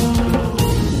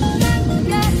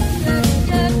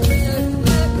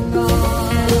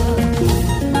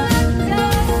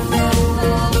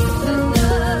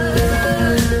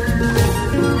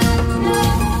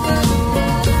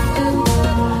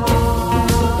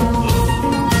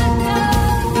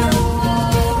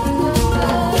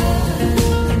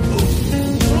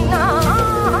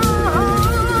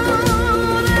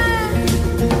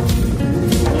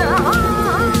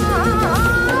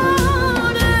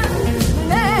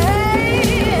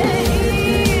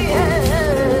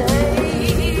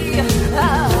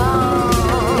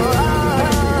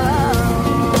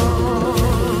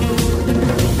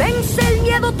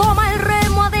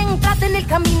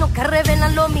 Camino que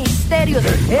revelan los misterios,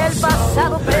 el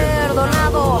pasado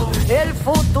perdonado, el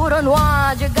futuro no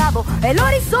ha llegado, el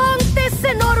horizonte es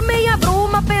enorme y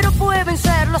abruma, pero puede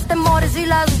vencer los temores y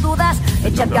las dudas.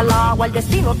 Échate al agua, el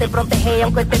destino te protege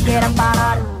aunque te quieran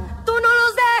parar. Tú no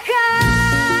los dejes.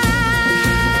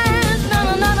 No,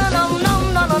 no, no, no, no, no,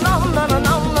 no, no, no, no, no,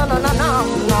 no, no, no,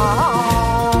 no.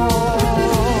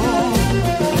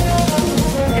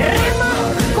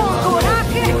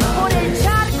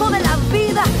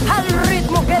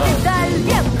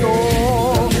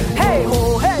 Hey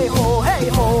ho, hey ho, hey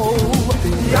ho,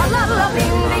 la la la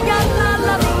bing, ya la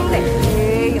la bing,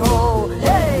 hey ho,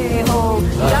 hey ho,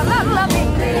 ya la la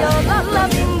bing, ya la la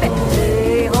bing,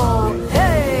 hey ho,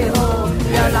 hey ho,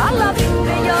 ya la la bing,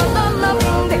 ya la la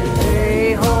bing,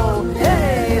 hey ho,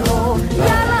 hey ho,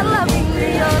 ya la la bing,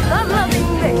 ya la la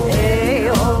bing, hey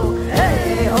ho,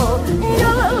 hey ho, ya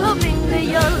la la bing,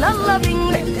 ya la la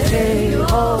bing, hey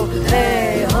ho,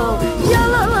 hey ho, ya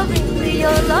la la bing.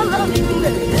 La la bing,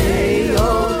 hey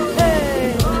oh, hey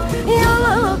oh, ya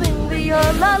la bing, ya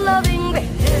la bing,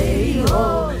 hey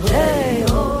oh, hey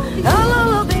oh, ya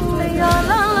la bing, ya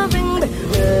la bing,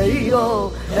 hey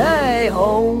oh, hey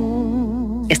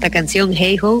oh. Esta canción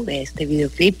Hey Ho, este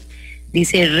videoclip,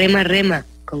 dice rema, rema,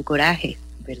 con coraje,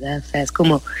 ¿verdad? O sea,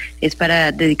 es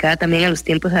para dedicada también a los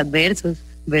tiempos adversos,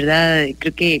 ¿verdad?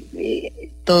 Creo que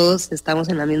todos estamos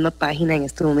en la misma página en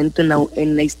este momento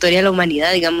en la historia de la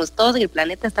humanidad, digamos, todos en el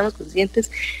planeta estamos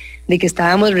conscientes de que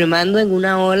estábamos remando en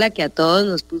una ola que a todos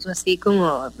nos puso así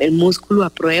como el músculo a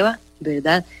prueba,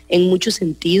 ¿verdad? En muchos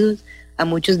sentidos, a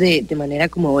muchos de manera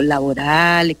como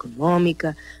laboral,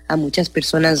 económica, a muchas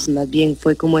personas más bien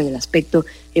fue como en el aspecto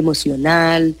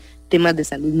emocional, temas de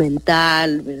salud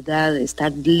mental, ¿verdad? De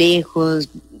estar lejos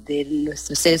de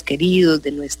nuestros seres queridos,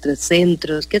 de nuestros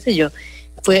centros, qué sé yo.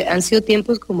 Han sido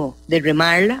tiempos como de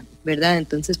remarla, ¿verdad?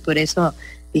 Entonces por eso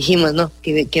dijimos, no,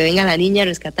 que venga la niña a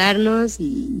rescatarnos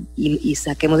y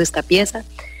saquemos esta pieza.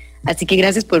 Así que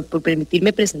gracias por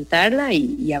permitirme presentarla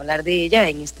y hablar de ella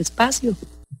en este espacio.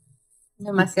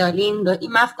 Demasiado lindo. Y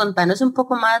Maf, contanos un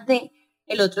poco más de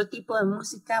el otro tipo de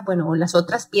música, bueno, o las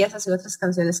otras piezas y otras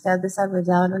canciones que has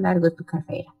desarrollado a lo largo de tu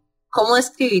carrera. ¿Cómo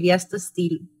describirías tu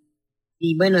estilo?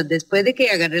 Y bueno, después de que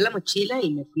agarré la mochila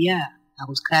y me fui a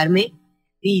buscarme,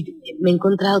 y me he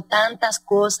encontrado tantas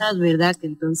cosas, ¿verdad? Que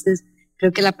entonces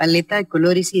creo que la paleta de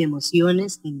colores y de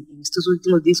emociones en estos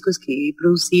últimos discos que he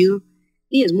producido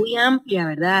y es muy amplia,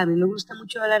 ¿verdad? A mí me gusta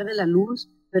mucho hablar de la luz,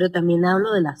 pero también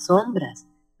hablo de las sombras,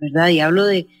 ¿verdad? Y hablo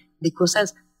de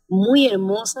cosas muy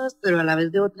hermosas, pero a la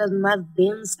vez de otras más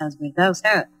densas, ¿verdad? O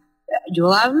sea, yo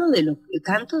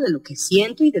canto de lo que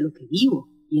siento y de lo que vivo.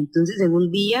 Y entonces en un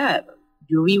día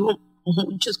yo vivo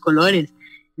muchos colores.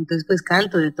 Entonces pues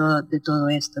canto de todo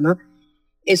esto, ¿no?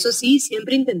 Eso sí,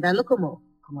 siempre intentando como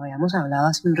habíamos hablado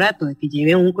hace un rato, de que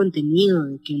lleve un contenido,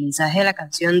 de que el mensaje de la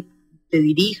canción te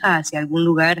dirija hacia algún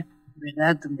lugar,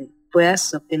 ¿verdad? Donde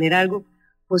puedas obtener algo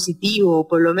positivo o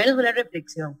por lo menos una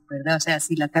reflexión, ¿verdad? O sea,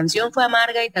 si la canción fue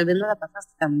amarga y tal vez no la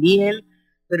pasaste tan bien,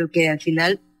 pero que al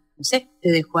final, no sé, te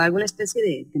dejó alguna especie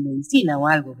de medicina o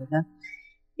algo, ¿verdad?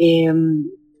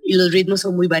 Y los ritmos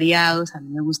son muy variados, a mí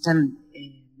me gustan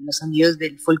los sonidos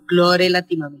del folclore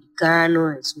latinoamericano,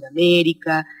 de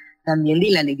Sudamérica, también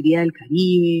de la alegría del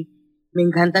Caribe. Me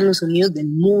encantan los sonidos del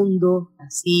mundo,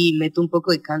 así meto un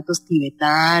poco de cantos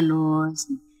tibetanos,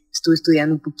 estuve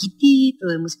estudiando un poquitito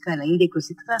de música de la India y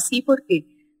cositas así, porque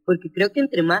creo que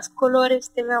entre más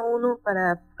colores tenga uno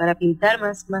para pintar,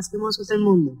 más hermoso es el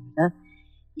mundo, ¿verdad?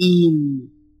 Y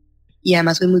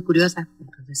además soy muy curiosa,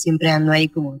 entonces siempre ando ahí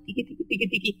como tiqui, tiqui, tiqui,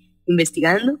 tiqui,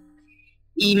 investigando.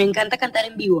 Y me encanta cantar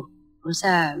en vivo, o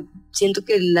sea, siento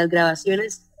que las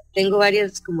grabaciones, tengo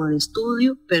varias como de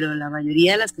estudio, pero la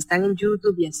mayoría de las que están en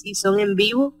YouTube y así son en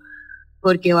vivo,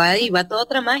 porque va toda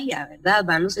otra magia, ¿verdad?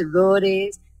 Van los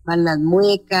errores, van las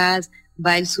muecas,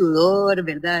 va el sudor,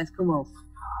 ¿verdad? Es como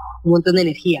un montón de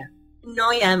energía.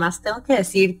 No, y además tengo que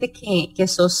decirte que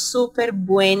sos súper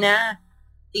buena,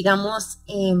 digamos,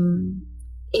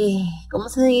 ¿cómo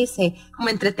se dice? Como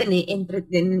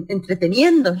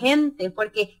entreteniendo gente,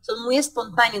 porque sos muy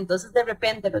espontáneo. Entonces de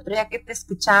repente el otro día que te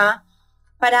escuchaba,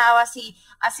 parabas y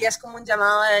hacías como un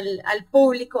llamado al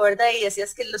público, ¿verdad? Y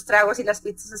decías que los tragos y las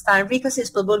pizzas estaban ricos y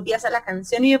después volvías a la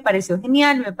canción y me pareció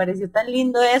genial, me pareció tan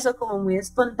lindo eso, como muy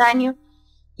espontáneo.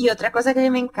 Y otra cosa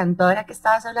que me encantó ahora que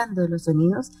estabas hablando de los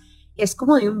sonidos, es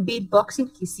como de un beatboxing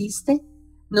que hiciste,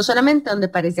 no solamente donde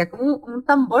parecía como un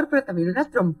tambor, pero también una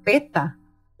trompeta.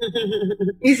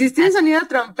 Hiciste un sonido de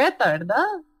trompeta, ¿verdad?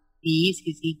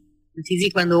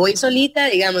 Sí, cuando voy solita,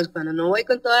 digamos, cuando no voy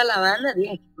con toda la banda,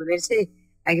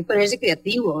 hay que ponerse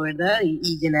creativo, ¿verdad?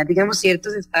 Y llenar, digamos,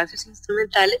 ciertos espacios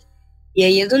instrumentales, y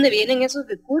ahí es donde vienen esos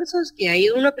recursos que ha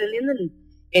ido uno aprendiendo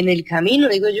en el camino,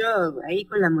 digo yo, ahí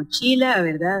con la mochila,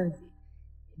 ¿verdad?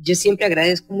 Yo siempre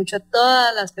agradezco mucho a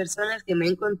todas las personas que me he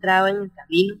encontrado en el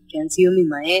camino, que han sido mis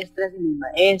maestras y mis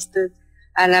maestros,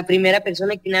 a la primera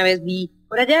persona que una vez vi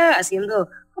por allá haciendo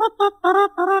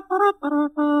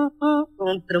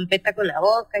con trompeta con la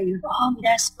boca, y yo, oh,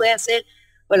 mira, eso puede hacer,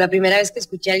 o la primera vez que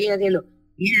escuché a alguien haciendo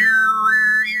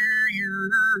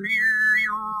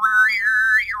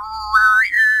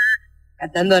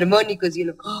cantando armónicos, y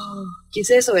uno, oh, ¿qué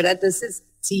es eso, verdad? Entonces,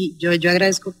 sí, yo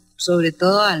agradezco sobre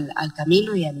todo al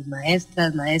camino y a mis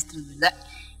maestros, ¿verdad?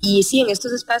 Y sí, en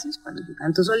estos espacios, cuando yo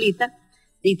canto solita,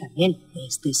 y también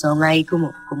son ahí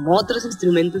como otros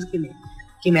instrumentos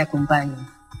que me acompañan.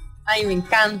 Ay, me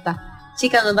encanta.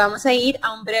 Chicas, nos vamos a ir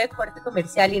a un breve corte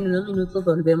comercial y en unos minutos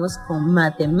volvemos con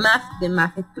Maf de Maf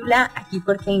É Tulà, aquí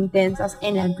por Qué Intensas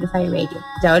en Amplify Radio.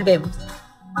 Ya volvemos.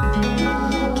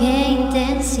 Qué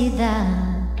intensidad.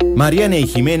 Mariana y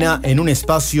Jimena en un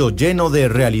espacio lleno de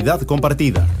realidad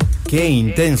compartida. Qué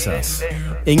intensas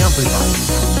en Amplify.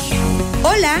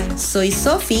 Hola, soy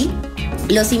Sofi.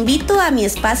 Los invito a mi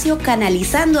espacio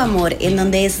Canalizando Amor, en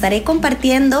donde estaré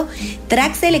compartiendo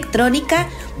tracks de electrónica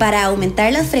para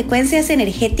aumentar las frecuencias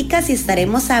energéticas, y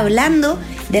estaremos hablando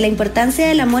de la importancia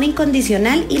del amor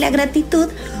incondicional y la gratitud,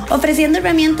 ofreciendo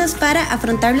herramientas para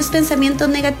afrontar los pensamientos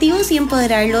negativos y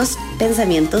empoderar los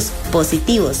pensamientos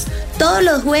positivos. Todos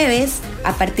los jueves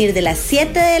a partir de las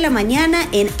 7 de la mañana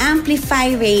en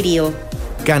Amplify Radio.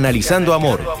 Canalizando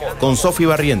Amor con Sofi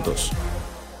Barrientos.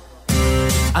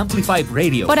 Amplify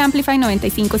Radio. Por Amplify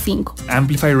 95.5.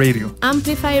 Amplify Radio.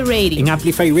 Amplify Radio. En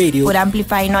Amplify Radio. Por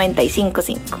Amplify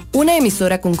 95.5. Una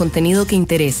emisora con contenido que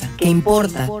interesa, que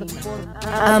importa.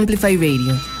 Amplify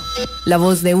Radio. La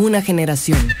voz de una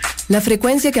generación. La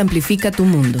frecuencia que amplifica tu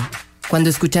mundo. Cuando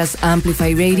escuchas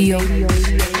Amplify Radio,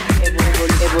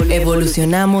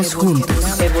 evolucionamos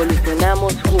juntos.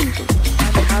 Evolucionamos juntos.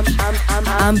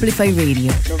 Amplify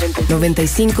Radio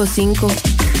 95.5.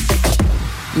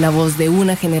 La voz de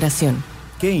una generación.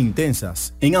 Qué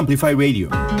intensas en Amplify Radio.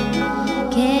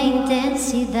 Qué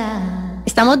intensidad.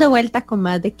 Estamos de vuelta con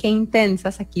más de Qué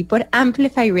Intensas aquí por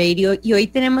Amplify Radio, y hoy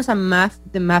tenemos a Maf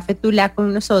de Maf É Tulà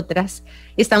con nosotras.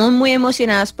 Estamos muy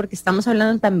emocionadas porque estamos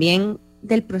hablando también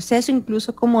del proceso,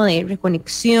 incluso como de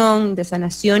reconexión, de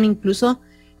sanación, incluso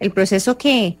el proceso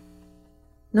que,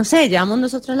 no sé, llevamos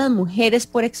nosotras las mujeres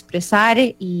por expresar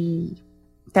y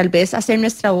tal vez hacer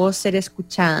nuestra voz ser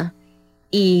escuchada.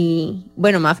 Y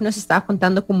bueno, Maf nos estaba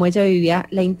contando cómo ella vivía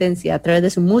la intensidad a través de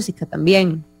su música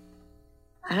también.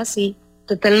 Ah, sí,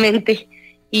 totalmente.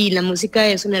 Y la música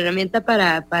es una herramienta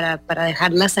para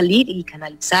dejarla salir y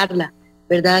canalizarla,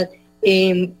 ¿verdad?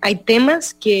 Hay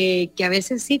temas que a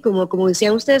veces sí, como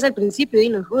decían ustedes al principio, y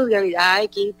nos juzgan, y ay,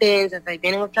 qué intensas, ahí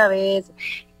vienen otra vez,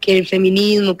 que el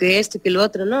feminismo, que esto, que lo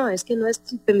otro. No, es que no es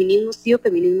feminismo sí o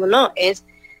feminismo no, es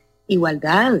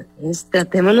igualdad,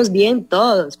 tratémonos bien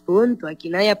todos, punto, aquí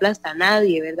nadie aplasta a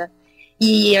nadie, ¿verdad?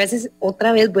 Y a veces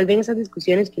otra vez vuelven esas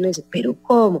discusiones que uno dice, ¿pero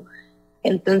cómo?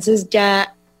 Entonces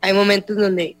ya hay momentos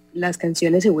donde las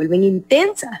canciones se vuelven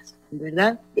intensas,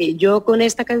 ¿verdad? Yo con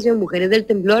esta canción, Mujeres del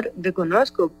Temblor,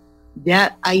 reconozco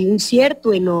ya hay un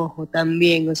cierto enojo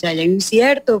también, o sea, ya hay un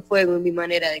cierto fuego en mi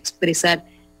manera de expresar,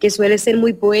 que suele ser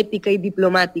muy poética y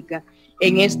diplomática.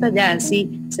 En esta ya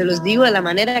sí, se los digo de la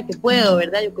manera que puedo,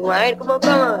 ¿verdad? Yo como, a ver, ¿cómo?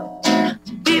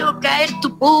 Veo caer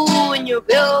tu puño,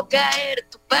 veo caer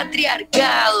tu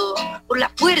patriarcado. Por la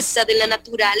fuerza de la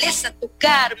naturaleza, tu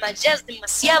karma ya es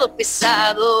demasiado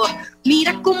pesado.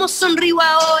 Mira cómo sonrío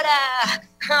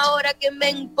ahora que me he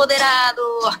empoderado.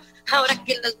 Ahora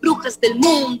que las brujas del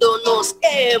mundo nos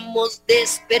hemos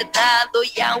despertado,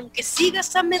 y aunque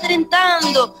sigas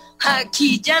amedrentando,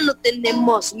 aquí ya no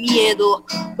tenemos miedo,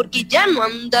 porque ya no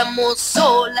andamos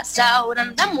solas, ahora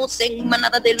andamos en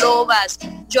manada de lobas.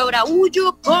 Yo ahora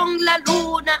huyo con la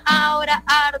luna, ahora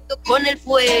ardo con el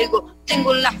fuego.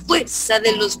 Tengo la fuerza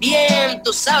de los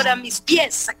vientos, ahora mis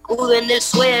pies sacuden el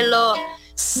suelo.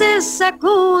 Se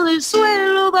sacude el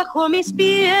suelo bajo mis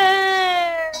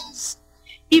pies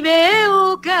y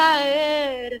veo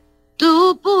caer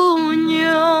tu puño.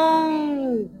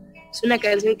 Es una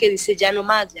canción que dice ya no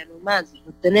más,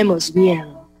 no tenemos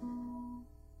miedo.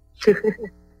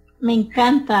 Me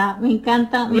encanta.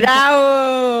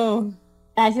 ¡Bravo!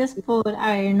 Gracias por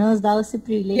habernos dado ese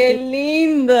privilegio.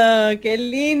 ¡Qué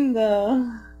lindo!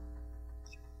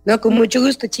 No, con mucho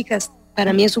gusto, chicas.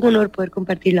 Para mí es un honor poder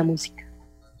compartir la música.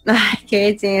 ¡Ay,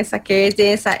 qué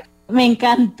belleza! Me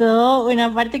encantó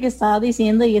una parte que estaba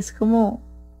diciendo, y es como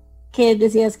que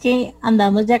decías que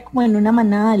andamos ya como en una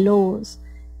manada de lobos.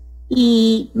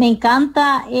 Y me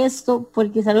encanta esto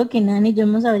porque es algo que Nani y yo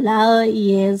hemos hablado,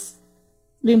 y es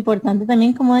lo importante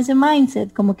también como ese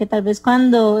mindset, como que tal vez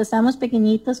cuando estábamos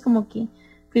pequeñitos como que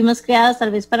fuimos creadas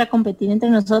tal vez para competir entre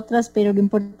nosotras, pero lo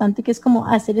importante que es como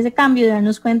hacer ese cambio y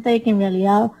darnos cuenta de que en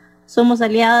realidad somos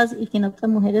aliadas y que en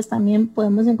otras mujeres también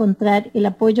podemos encontrar el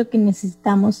apoyo que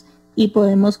necesitamos y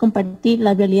podemos compartir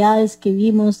las realidades que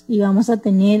vimos, y vamos a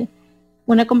tener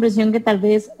una comprensión que tal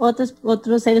vez otros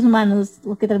seres humanos,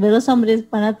 o que tal vez los hombres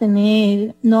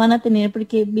no van a tener,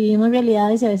 porque vivimos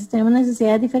realidades y a veces tenemos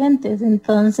necesidades diferentes.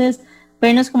 Entonces,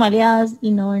 vernos como aliadas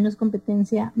y no vernos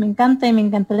competencia, me encanta, y me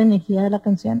encanta la energía de la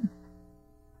canción.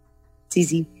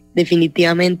 Sí,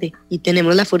 definitivamente. Y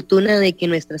tenemos la fortuna de que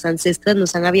nuestras ancestras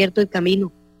nos han abierto el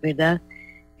camino, ¿verdad?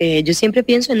 Yo siempre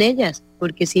pienso en ellas,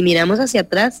 porque si miramos hacia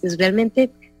atrás, es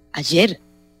realmente ayer.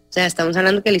 O sea, estamos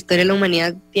hablando que la historia de la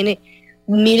humanidad tiene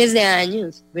miles de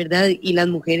años, ¿verdad? Y las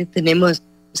mujeres tenemos,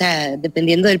 o sea,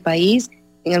 dependiendo del país,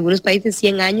 en algunos países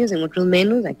 100 años, en otros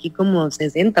menos, aquí como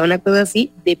 60, una cosa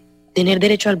así, de tener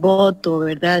derecho al voto,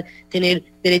 ¿verdad? Tener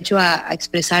derecho a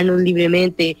expresarnos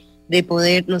libremente, de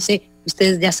poder, no sé,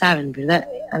 ustedes ya saben, ¿verdad?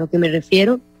 A lo que me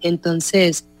refiero.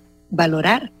 Entonces,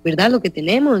 valorar, ¿verdad? Lo que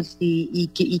tenemos, y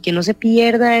que no se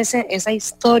pierda esa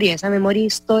historia, esa memoria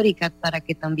histórica, para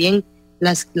que también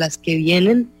las que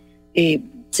vienen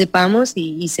sepamos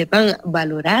y sepan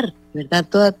valorar, ¿verdad?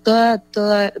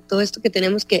 Todo esto que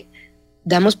tenemos, que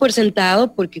damos por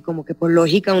sentado, porque como que por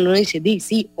lógica uno dice,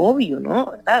 sí, obvio,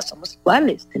 ¿no? ¿Verdad? Somos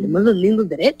iguales, tenemos los mismos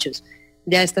derechos.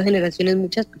 Ya estas generaciones,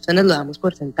 muchas personas lo damos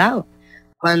por sentado,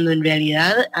 cuando en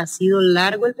realidad ha sido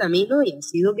largo el camino y ha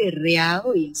sido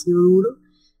guerreado y ha sido duro.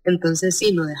 Entonces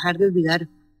sí, no dejar de olvidar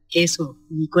eso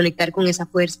y conectar con esa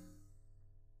fuerza.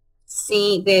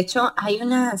 Sí, de hecho hay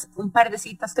un par de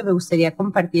citas que me gustaría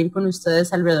compartir con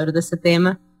ustedes alrededor de este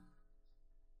tema.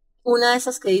 Una de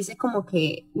esas que dice como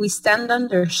que we stand on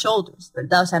their shoulders,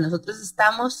 ¿verdad? O sea, nosotros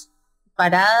estamos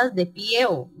paradas de pie,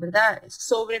 ¿verdad?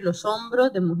 Sobre los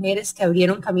hombros de mujeres que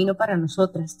abrieron camino para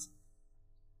nosotras.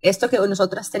 Esto que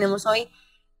nosotras tenemos hoy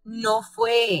no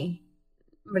fue,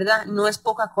 ¿verdad? No es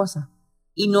poca cosa,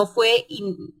 y no fue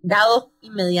dado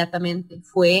inmediatamente,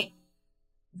 fue,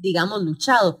 digamos,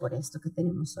 luchado por esto que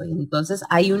tenemos hoy. Entonces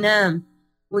hay un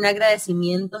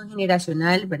agradecimiento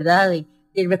generacional, ¿verdad?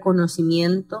 Del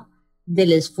reconocimiento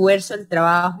del esfuerzo, el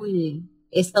trabajo y de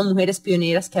estas mujeres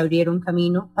pioneras que abrieron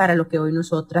camino para lo que hoy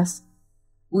nosotras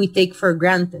we take for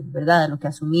granted, ¿verdad? Lo que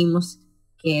asumimos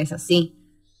que es así.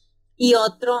 Y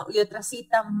otra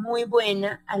cita muy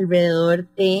buena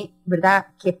alrededor de, ¿verdad?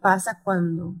 ¿Qué pasa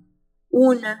cuando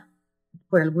una,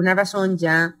 por alguna razón,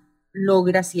 ya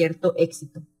logra cierto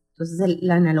éxito? Entonces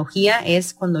la analogía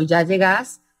es cuando ya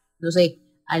llegas, no sé,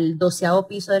 al 12º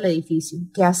piso del edificio,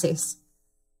 ¿qué haces?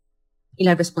 Y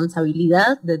la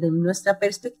responsabilidad desde nuestra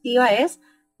perspectiva es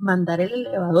mandar el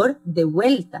elevador de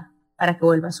vuelta para que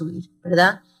vuelva a subir,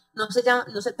 ¿verdad? No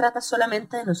se trata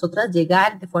solamente de nosotras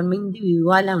llegar de forma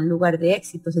individual a un lugar de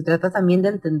éxito, se trata también de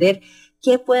entender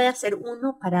qué puede hacer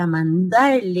uno para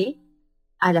mandarle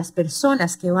a las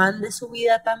personas que van de su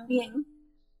vida también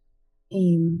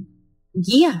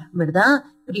guía, ¿verdad?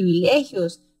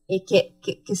 Privilegios,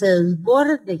 que se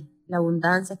desborde la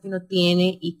abundancia que uno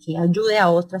tiene y que ayude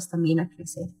a otras también a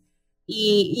crecer.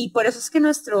 Y por eso es que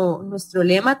nuestro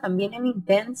lema también en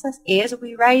Intensas es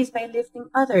We Rise by Lifting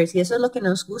Others, y eso es lo que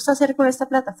nos gusta hacer con esta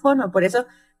plataforma. Por eso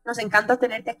nos encanta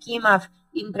tenerte aquí, Maf.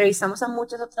 Entrevistamos a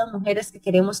muchas otras mujeres que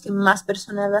queremos que más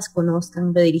personas las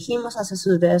conozcan, le dirigimos hacia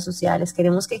sus redes sociales,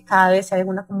 queremos que cada vez haya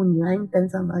una comunidad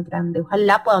intensa más grande.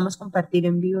 Ojalá podamos compartir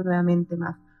en vivo nuevamente,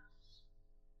 Maf,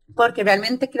 porque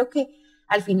realmente creo que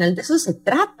al final de eso se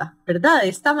trata, ¿verdad? De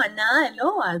esta manada de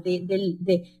lobas,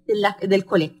 del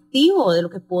colectivo, de lo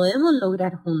que podemos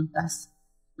lograr juntas,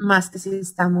 más que si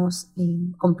estamos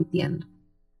compitiendo.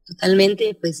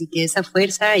 Totalmente, pues, y que esa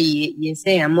fuerza y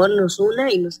ese amor nos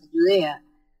una y nos ayude a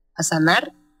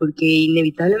sanar, porque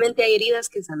inevitablemente hay heridas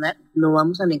que sanar, no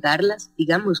vamos a negarlas,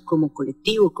 digamos, como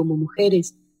colectivo, como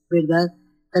mujeres, ¿verdad?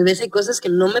 Tal vez hay cosas que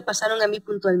no me pasaron a mí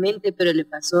puntualmente, pero le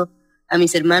pasó a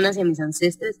mis hermanas y a mis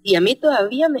ancestros, y a mí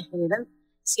todavía me generan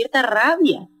cierta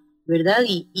rabia, ¿verdad?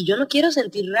 Y yo no quiero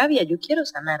sentir rabia, yo quiero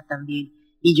sanar también,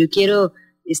 y yo quiero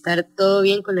estar todo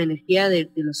bien con la energía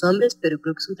de los hombres, pero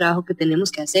creo que es un trabajo que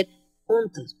tenemos que hacer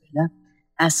juntos, ¿verdad?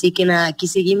 Así que nada, aquí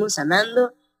seguimos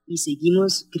sanando, y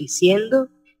seguimos creciendo,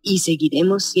 y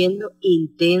seguiremos siendo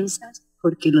intensas,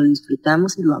 porque lo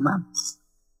disfrutamos y lo amamos.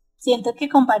 Siento que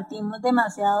compartimos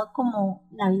demasiado como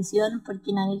la visión,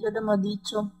 porque nadie yo lo hemos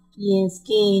dicho, y es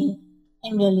que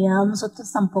en realidad nosotros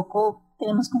tampoco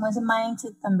tenemos como ese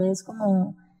mindset, tal vez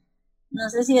como, no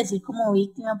sé si decir como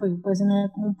víctima, porque puede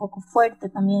sonar como un poco fuerte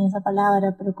también esa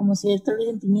palabra, pero como cierto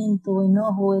resentimiento,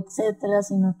 enojo, etcétera,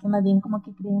 sino que más bien como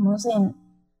que creemos en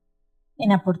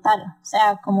aportar, o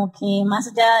sea, como que más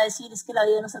allá de decir es que la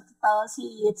vida nos ha tratado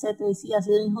así, etcétera, y sí, ha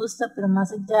sido injusta, pero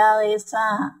más allá de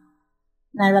esa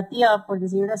narrativa, por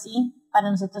decirlo así, para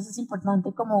nosotros es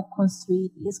importante como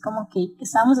construir, y es como que ¿qué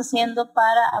estamos haciendo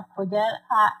para apoyar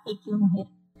a X mujer?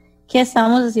 ¿Qué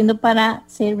estamos haciendo para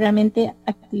ser realmente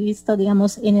activistas,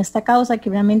 digamos, en esta causa, que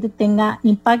realmente tenga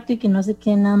impacto y que no se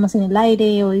quede nada más en el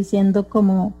aire o diciendo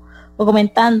como, o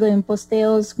comentando en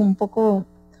posteos un poco,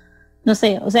 no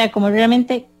sé, o sea, como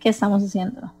realmente qué estamos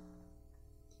haciendo?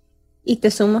 Y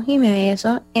te sumo, Jimé, a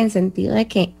eso en sentido de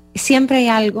que siempre hay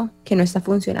algo que no está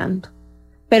funcionando.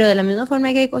 Pero de la misma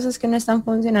forma que hay cosas que no están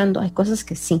funcionando, hay cosas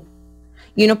que sí.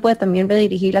 Y uno puede también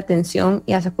redirigir la atención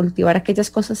y hasta cultivar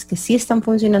aquellas cosas que sí están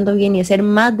funcionando bien y hacer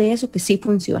más de eso que sí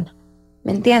funciona.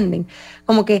 ¿Me entienden?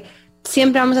 Como que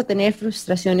siempre vamos a tener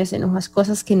frustraciones, enojos,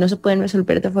 cosas que no se pueden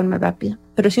resolver de forma rápida.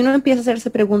 Pero si uno empieza a hacerse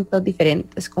preguntas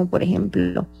diferentes, como por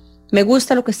ejemplo, me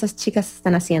gusta lo que estas chicas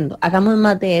están haciendo, hagamos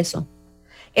más de eso.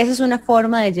 Esa es una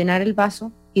forma de llenar el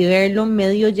vaso y verlo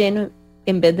medio lleno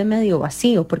en vez de medio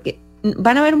vacío, porque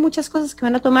van a haber muchas cosas que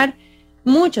van a tomar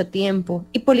mucho tiempo,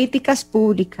 y políticas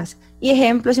públicas y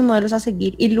ejemplos y modelos a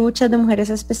seguir y luchas de mujeres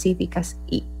específicas,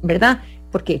 y verdad,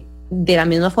 porque de la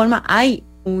misma forma hay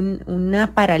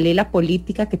una paralela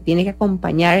política que tiene que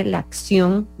acompañar la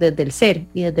acción desde el ser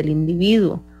y desde el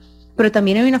individuo, pero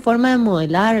también hay una forma de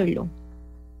modelarlo,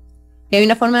 y hay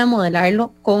una forma de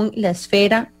modelarlo con la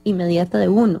esfera inmediata de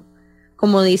uno.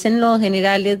 Como dicen los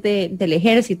generales del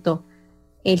ejército,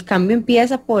 el cambio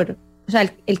empieza por, o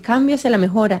sea, el cambio hacia la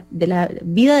mejora de la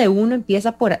vida de uno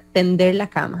empieza por tender la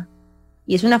cama.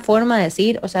 Y es una forma de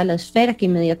decir, o sea, la esfera que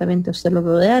inmediatamente usted lo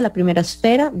rodea, la primera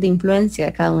esfera de influencia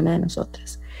de cada una de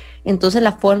nosotras. Entonces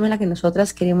la forma en la que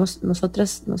nosotras queremos, no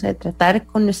sé, tratar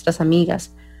con nuestras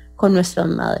amigas, con nuestras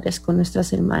madres, con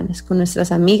nuestras hermanas, con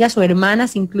nuestras amigas o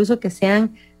hermanas, incluso que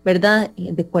sean, ¿verdad?,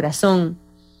 de corazón.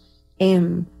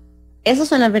 Esas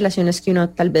son las relaciones que uno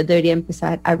tal vez debería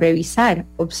empezar a revisar,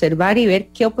 observar y ver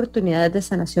qué oportunidades de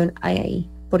sanación hay ahí,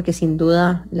 porque sin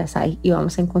duda las hay y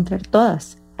vamos a encontrar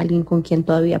todas, alguien con quien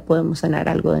todavía podemos sanar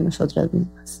algo de nosotras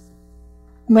mismas.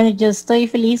 Bueno, yo estoy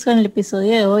feliz con el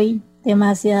episodio de hoy.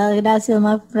 Demasiadas gracias,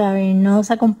 Maf, por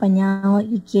habernos acompañado,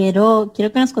 y quiero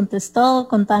que nos contes todo,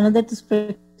 contanos de tus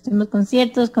próximos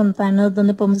conciertos, contanos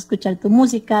dónde podemos escuchar tu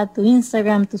música, tu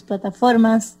Instagram, tus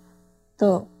plataformas,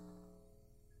 todo.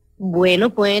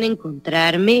 Bueno, pueden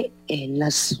encontrarme en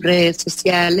las redes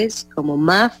sociales como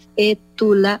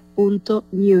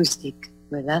mafetula.music,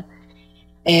 ¿verdad?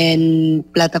 En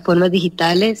plataformas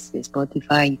digitales,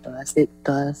 Spotify,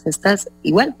 todas estas,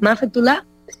 igual, Maf É Tulà.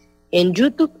 En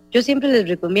YouTube, yo siempre les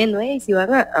recomiendo, si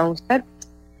van a buscar,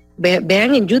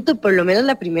 vean en YouTube por lo menos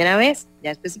la primera vez, ya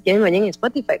después si quieren vayan en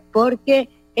Spotify, porque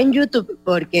en YouTube,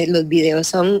 porque los videos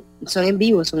son en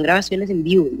vivo, son grabaciones en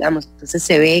vivo, digamos, entonces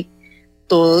se ve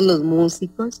todos los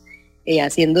músicos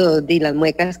haciendo de las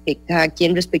muecas que cada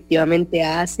quien respectivamente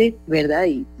hace, ¿verdad?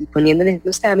 Y poniéndoles,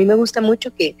 o sea, a mí me gusta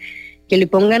mucho que que le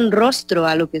pongan rostro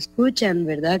a lo que escuchan,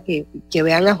 ¿verdad? Que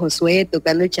vean a Josué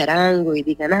tocando el charango y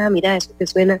digan, mira, eso que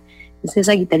suena, es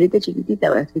esa guitarrita chiquitita,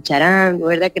 ¿verdad? El charango,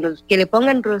 ¿verdad? Que le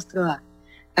pongan rostro a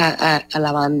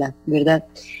la banda, ¿verdad?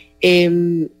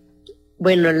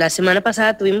 Bueno, la semana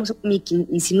pasada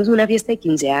hicimos una fiesta de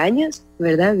 15 años,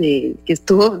 ¿verdad? Que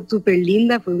estuvo súper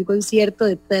linda, fue un concierto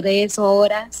de 3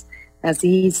 horas,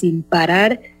 así sin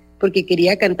parar, porque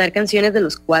quería cantar canciones de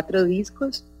los 4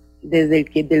 discos, desde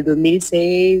del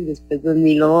 2006, después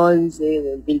 2011,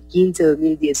 2015,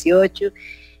 2018,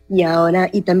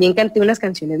 y también canté unas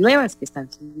canciones nuevas que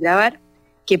están sin grabar,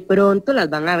 que pronto las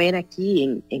van a ver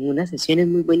aquí en unas sesiones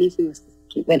muy buenísimas,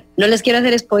 que, bueno, no les quiero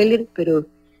hacer spoiler, pero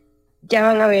ya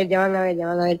van a ver,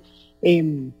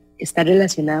 está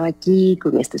relacionado aquí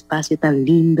con este espacio tan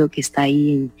lindo que está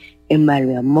ahí en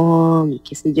Barbeamón y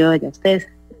qué sé yo, ya ustedes,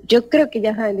 yo creo que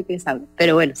ya saben de qué les hablo,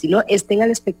 pero bueno, si no, estén a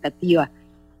la expectativa.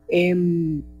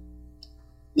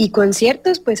 Y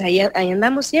conciertos, pues ahí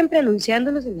andamos siempre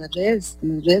anunciándolos en las redes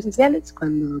sociales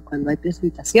cuando hay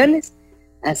presentaciones,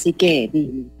 así que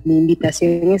mi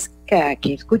invitación es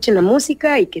que escuchen la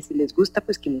música y que si les gusta,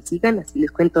 pues que me sigan, así les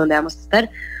cuento dónde vamos a estar.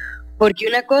 Porque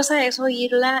una cosa es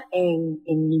oírla en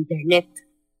internet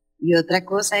y otra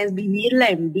cosa es vivirla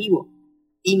en vivo.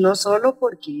 Y no solo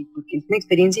porque es una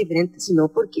experiencia diferente, sino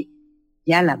porque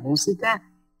ya la música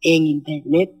en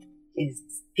internet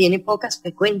tiene pocas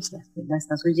frecuencias, ¿verdad?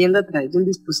 Estás oyendo a través de un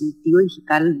dispositivo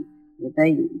digital, ¿verdad?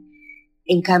 Y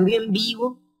en cambio en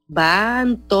vivo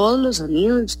van todos los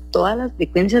sonidos, todas las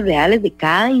frecuencias reales de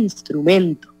cada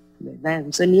instrumento, ¿verdad?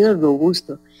 Un sonido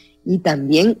robusto. Y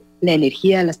también la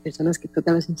energía de las personas que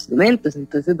tocan los instrumentos.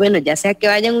 Entonces, bueno, ya sea que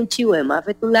vayan un chivo de Maf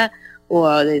É Tulà, o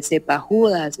de Cepa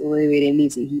Judas, o de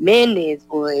Berenice Jiménez,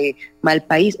 o de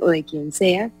Malpaís, o de quien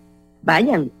sea,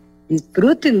 vayan,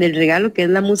 disfruten del regalo que es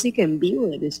la música en vivo,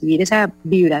 de recibir esa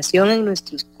vibración en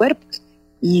nuestros cuerpos.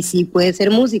 Y si puede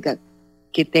ser música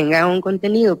que tenga un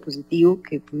contenido positivo,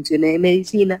 que funcione de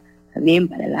medicina, también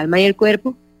para el alma y el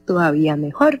cuerpo, todavía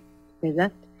mejor,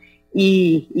 ¿verdad?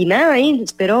 Y nada, ahí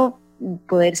espero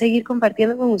poder seguir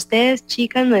compartiendo con ustedes,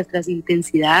 chicas, nuestras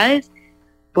intensidades,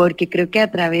 porque creo que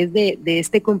a través de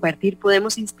este compartir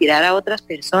podemos inspirar a otras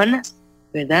personas,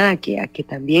 ¿verdad? A que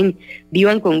también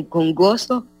vivan con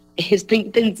gozo esta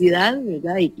intensidad,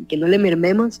 ¿verdad? Y que no le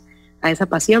mermemos a esa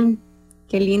pasión.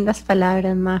 Qué lindas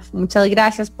palabras, Maf. Muchas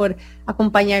gracias por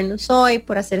acompañarnos hoy,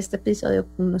 por hacer este episodio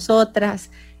con nosotras.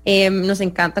 Nos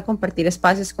encanta compartir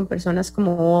espacios con personas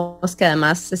como vos, que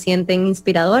además se sienten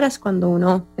inspiradoras cuando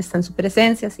uno está en su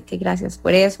presencia, así que gracias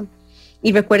por eso.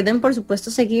 Y recuerden, por supuesto,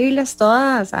 seguirlas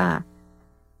todas a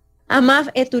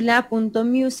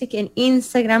mafetulà.music en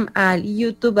Instagram, al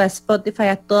YouTube, a Spotify,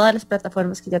 a todas las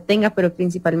plataformas que ya tenga, pero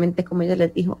principalmente, como ella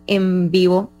les dijo, en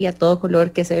vivo y a todo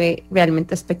color, que se ve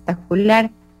realmente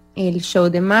espectacular. El show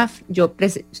de Maf, yo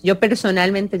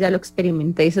personalmente ya lo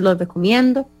experimenté y se los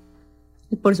recomiendo.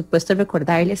 Y por supuesto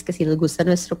recordarles que si les gusta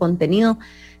nuestro contenido,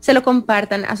 se lo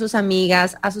compartan a sus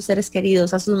amigas, a sus seres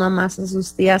queridos, a sus mamás, a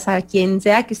sus tías, a quien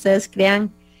sea que ustedes crean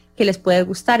que les puede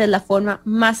gustar. Es la forma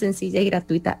más sencilla y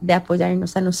gratuita de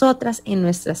apoyarnos a nosotras en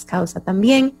nuestras causas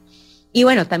también. Y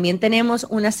bueno, también tenemos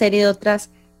una serie de otras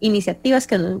iniciativas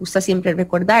que nos gusta siempre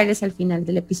recordarles al final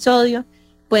del episodio.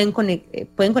 Pueden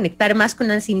conectar más con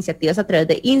las iniciativas a través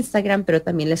de Instagram, pero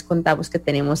también les contamos que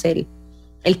tenemos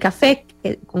el café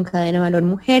con cadena de valor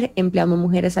mujer. Empleamos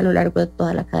mujeres a lo largo de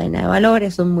toda la cadena de valor,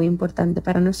 eso es muy importante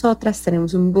para nosotras.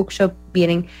 Tenemos un bookshop,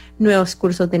 vienen nuevos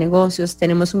cursos de negocios,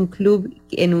 tenemos un club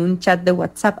en un chat de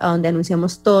WhatsApp a donde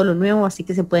anunciamos todo lo nuevo, así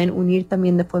que se pueden unir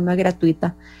también de forma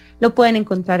gratuita. Lo pueden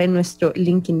encontrar en nuestro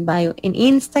link in bio en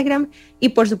Instagram. Y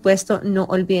por supuesto, no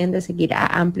olviden de seguir a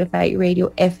Amplify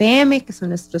Radio FM, que son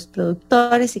nuestros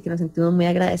productores y que nos sentimos muy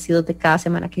agradecidos de cada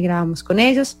semana que grabamos con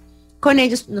ellos. Con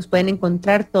ellos nos pueden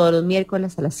encontrar todos los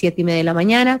miércoles a las 7:30 de la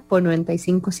mañana por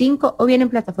 95.5 o bien en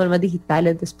plataformas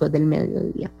digitales después del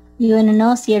mediodía. Y bueno,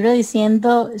 no, cierro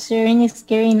diciendo sharing is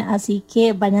caring, así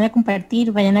que vayan a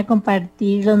compartir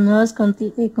los nuevos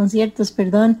conciertos,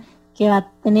 que va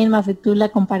a tener Maf É Tulà.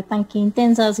 Compartan Qué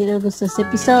Intensa. Si les gustó este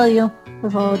episodio,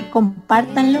 por favor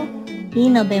compártanlo y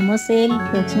nos vemos el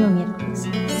próximo miércoles.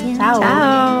 Chao.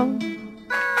 Chao.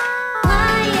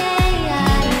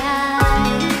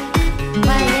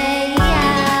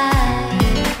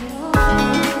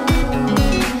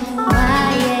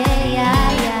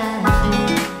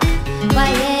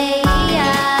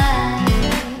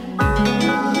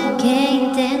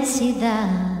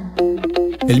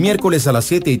 El miércoles a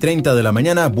las 7:30 de la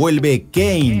mañana vuelve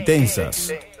Qué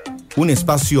Intensas, un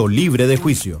espacio libre de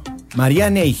juicio.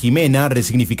 Mariane y Jimena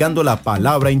resignificando la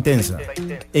palabra intensa.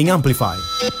 en Amplify.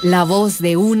 La voz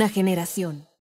de una generación.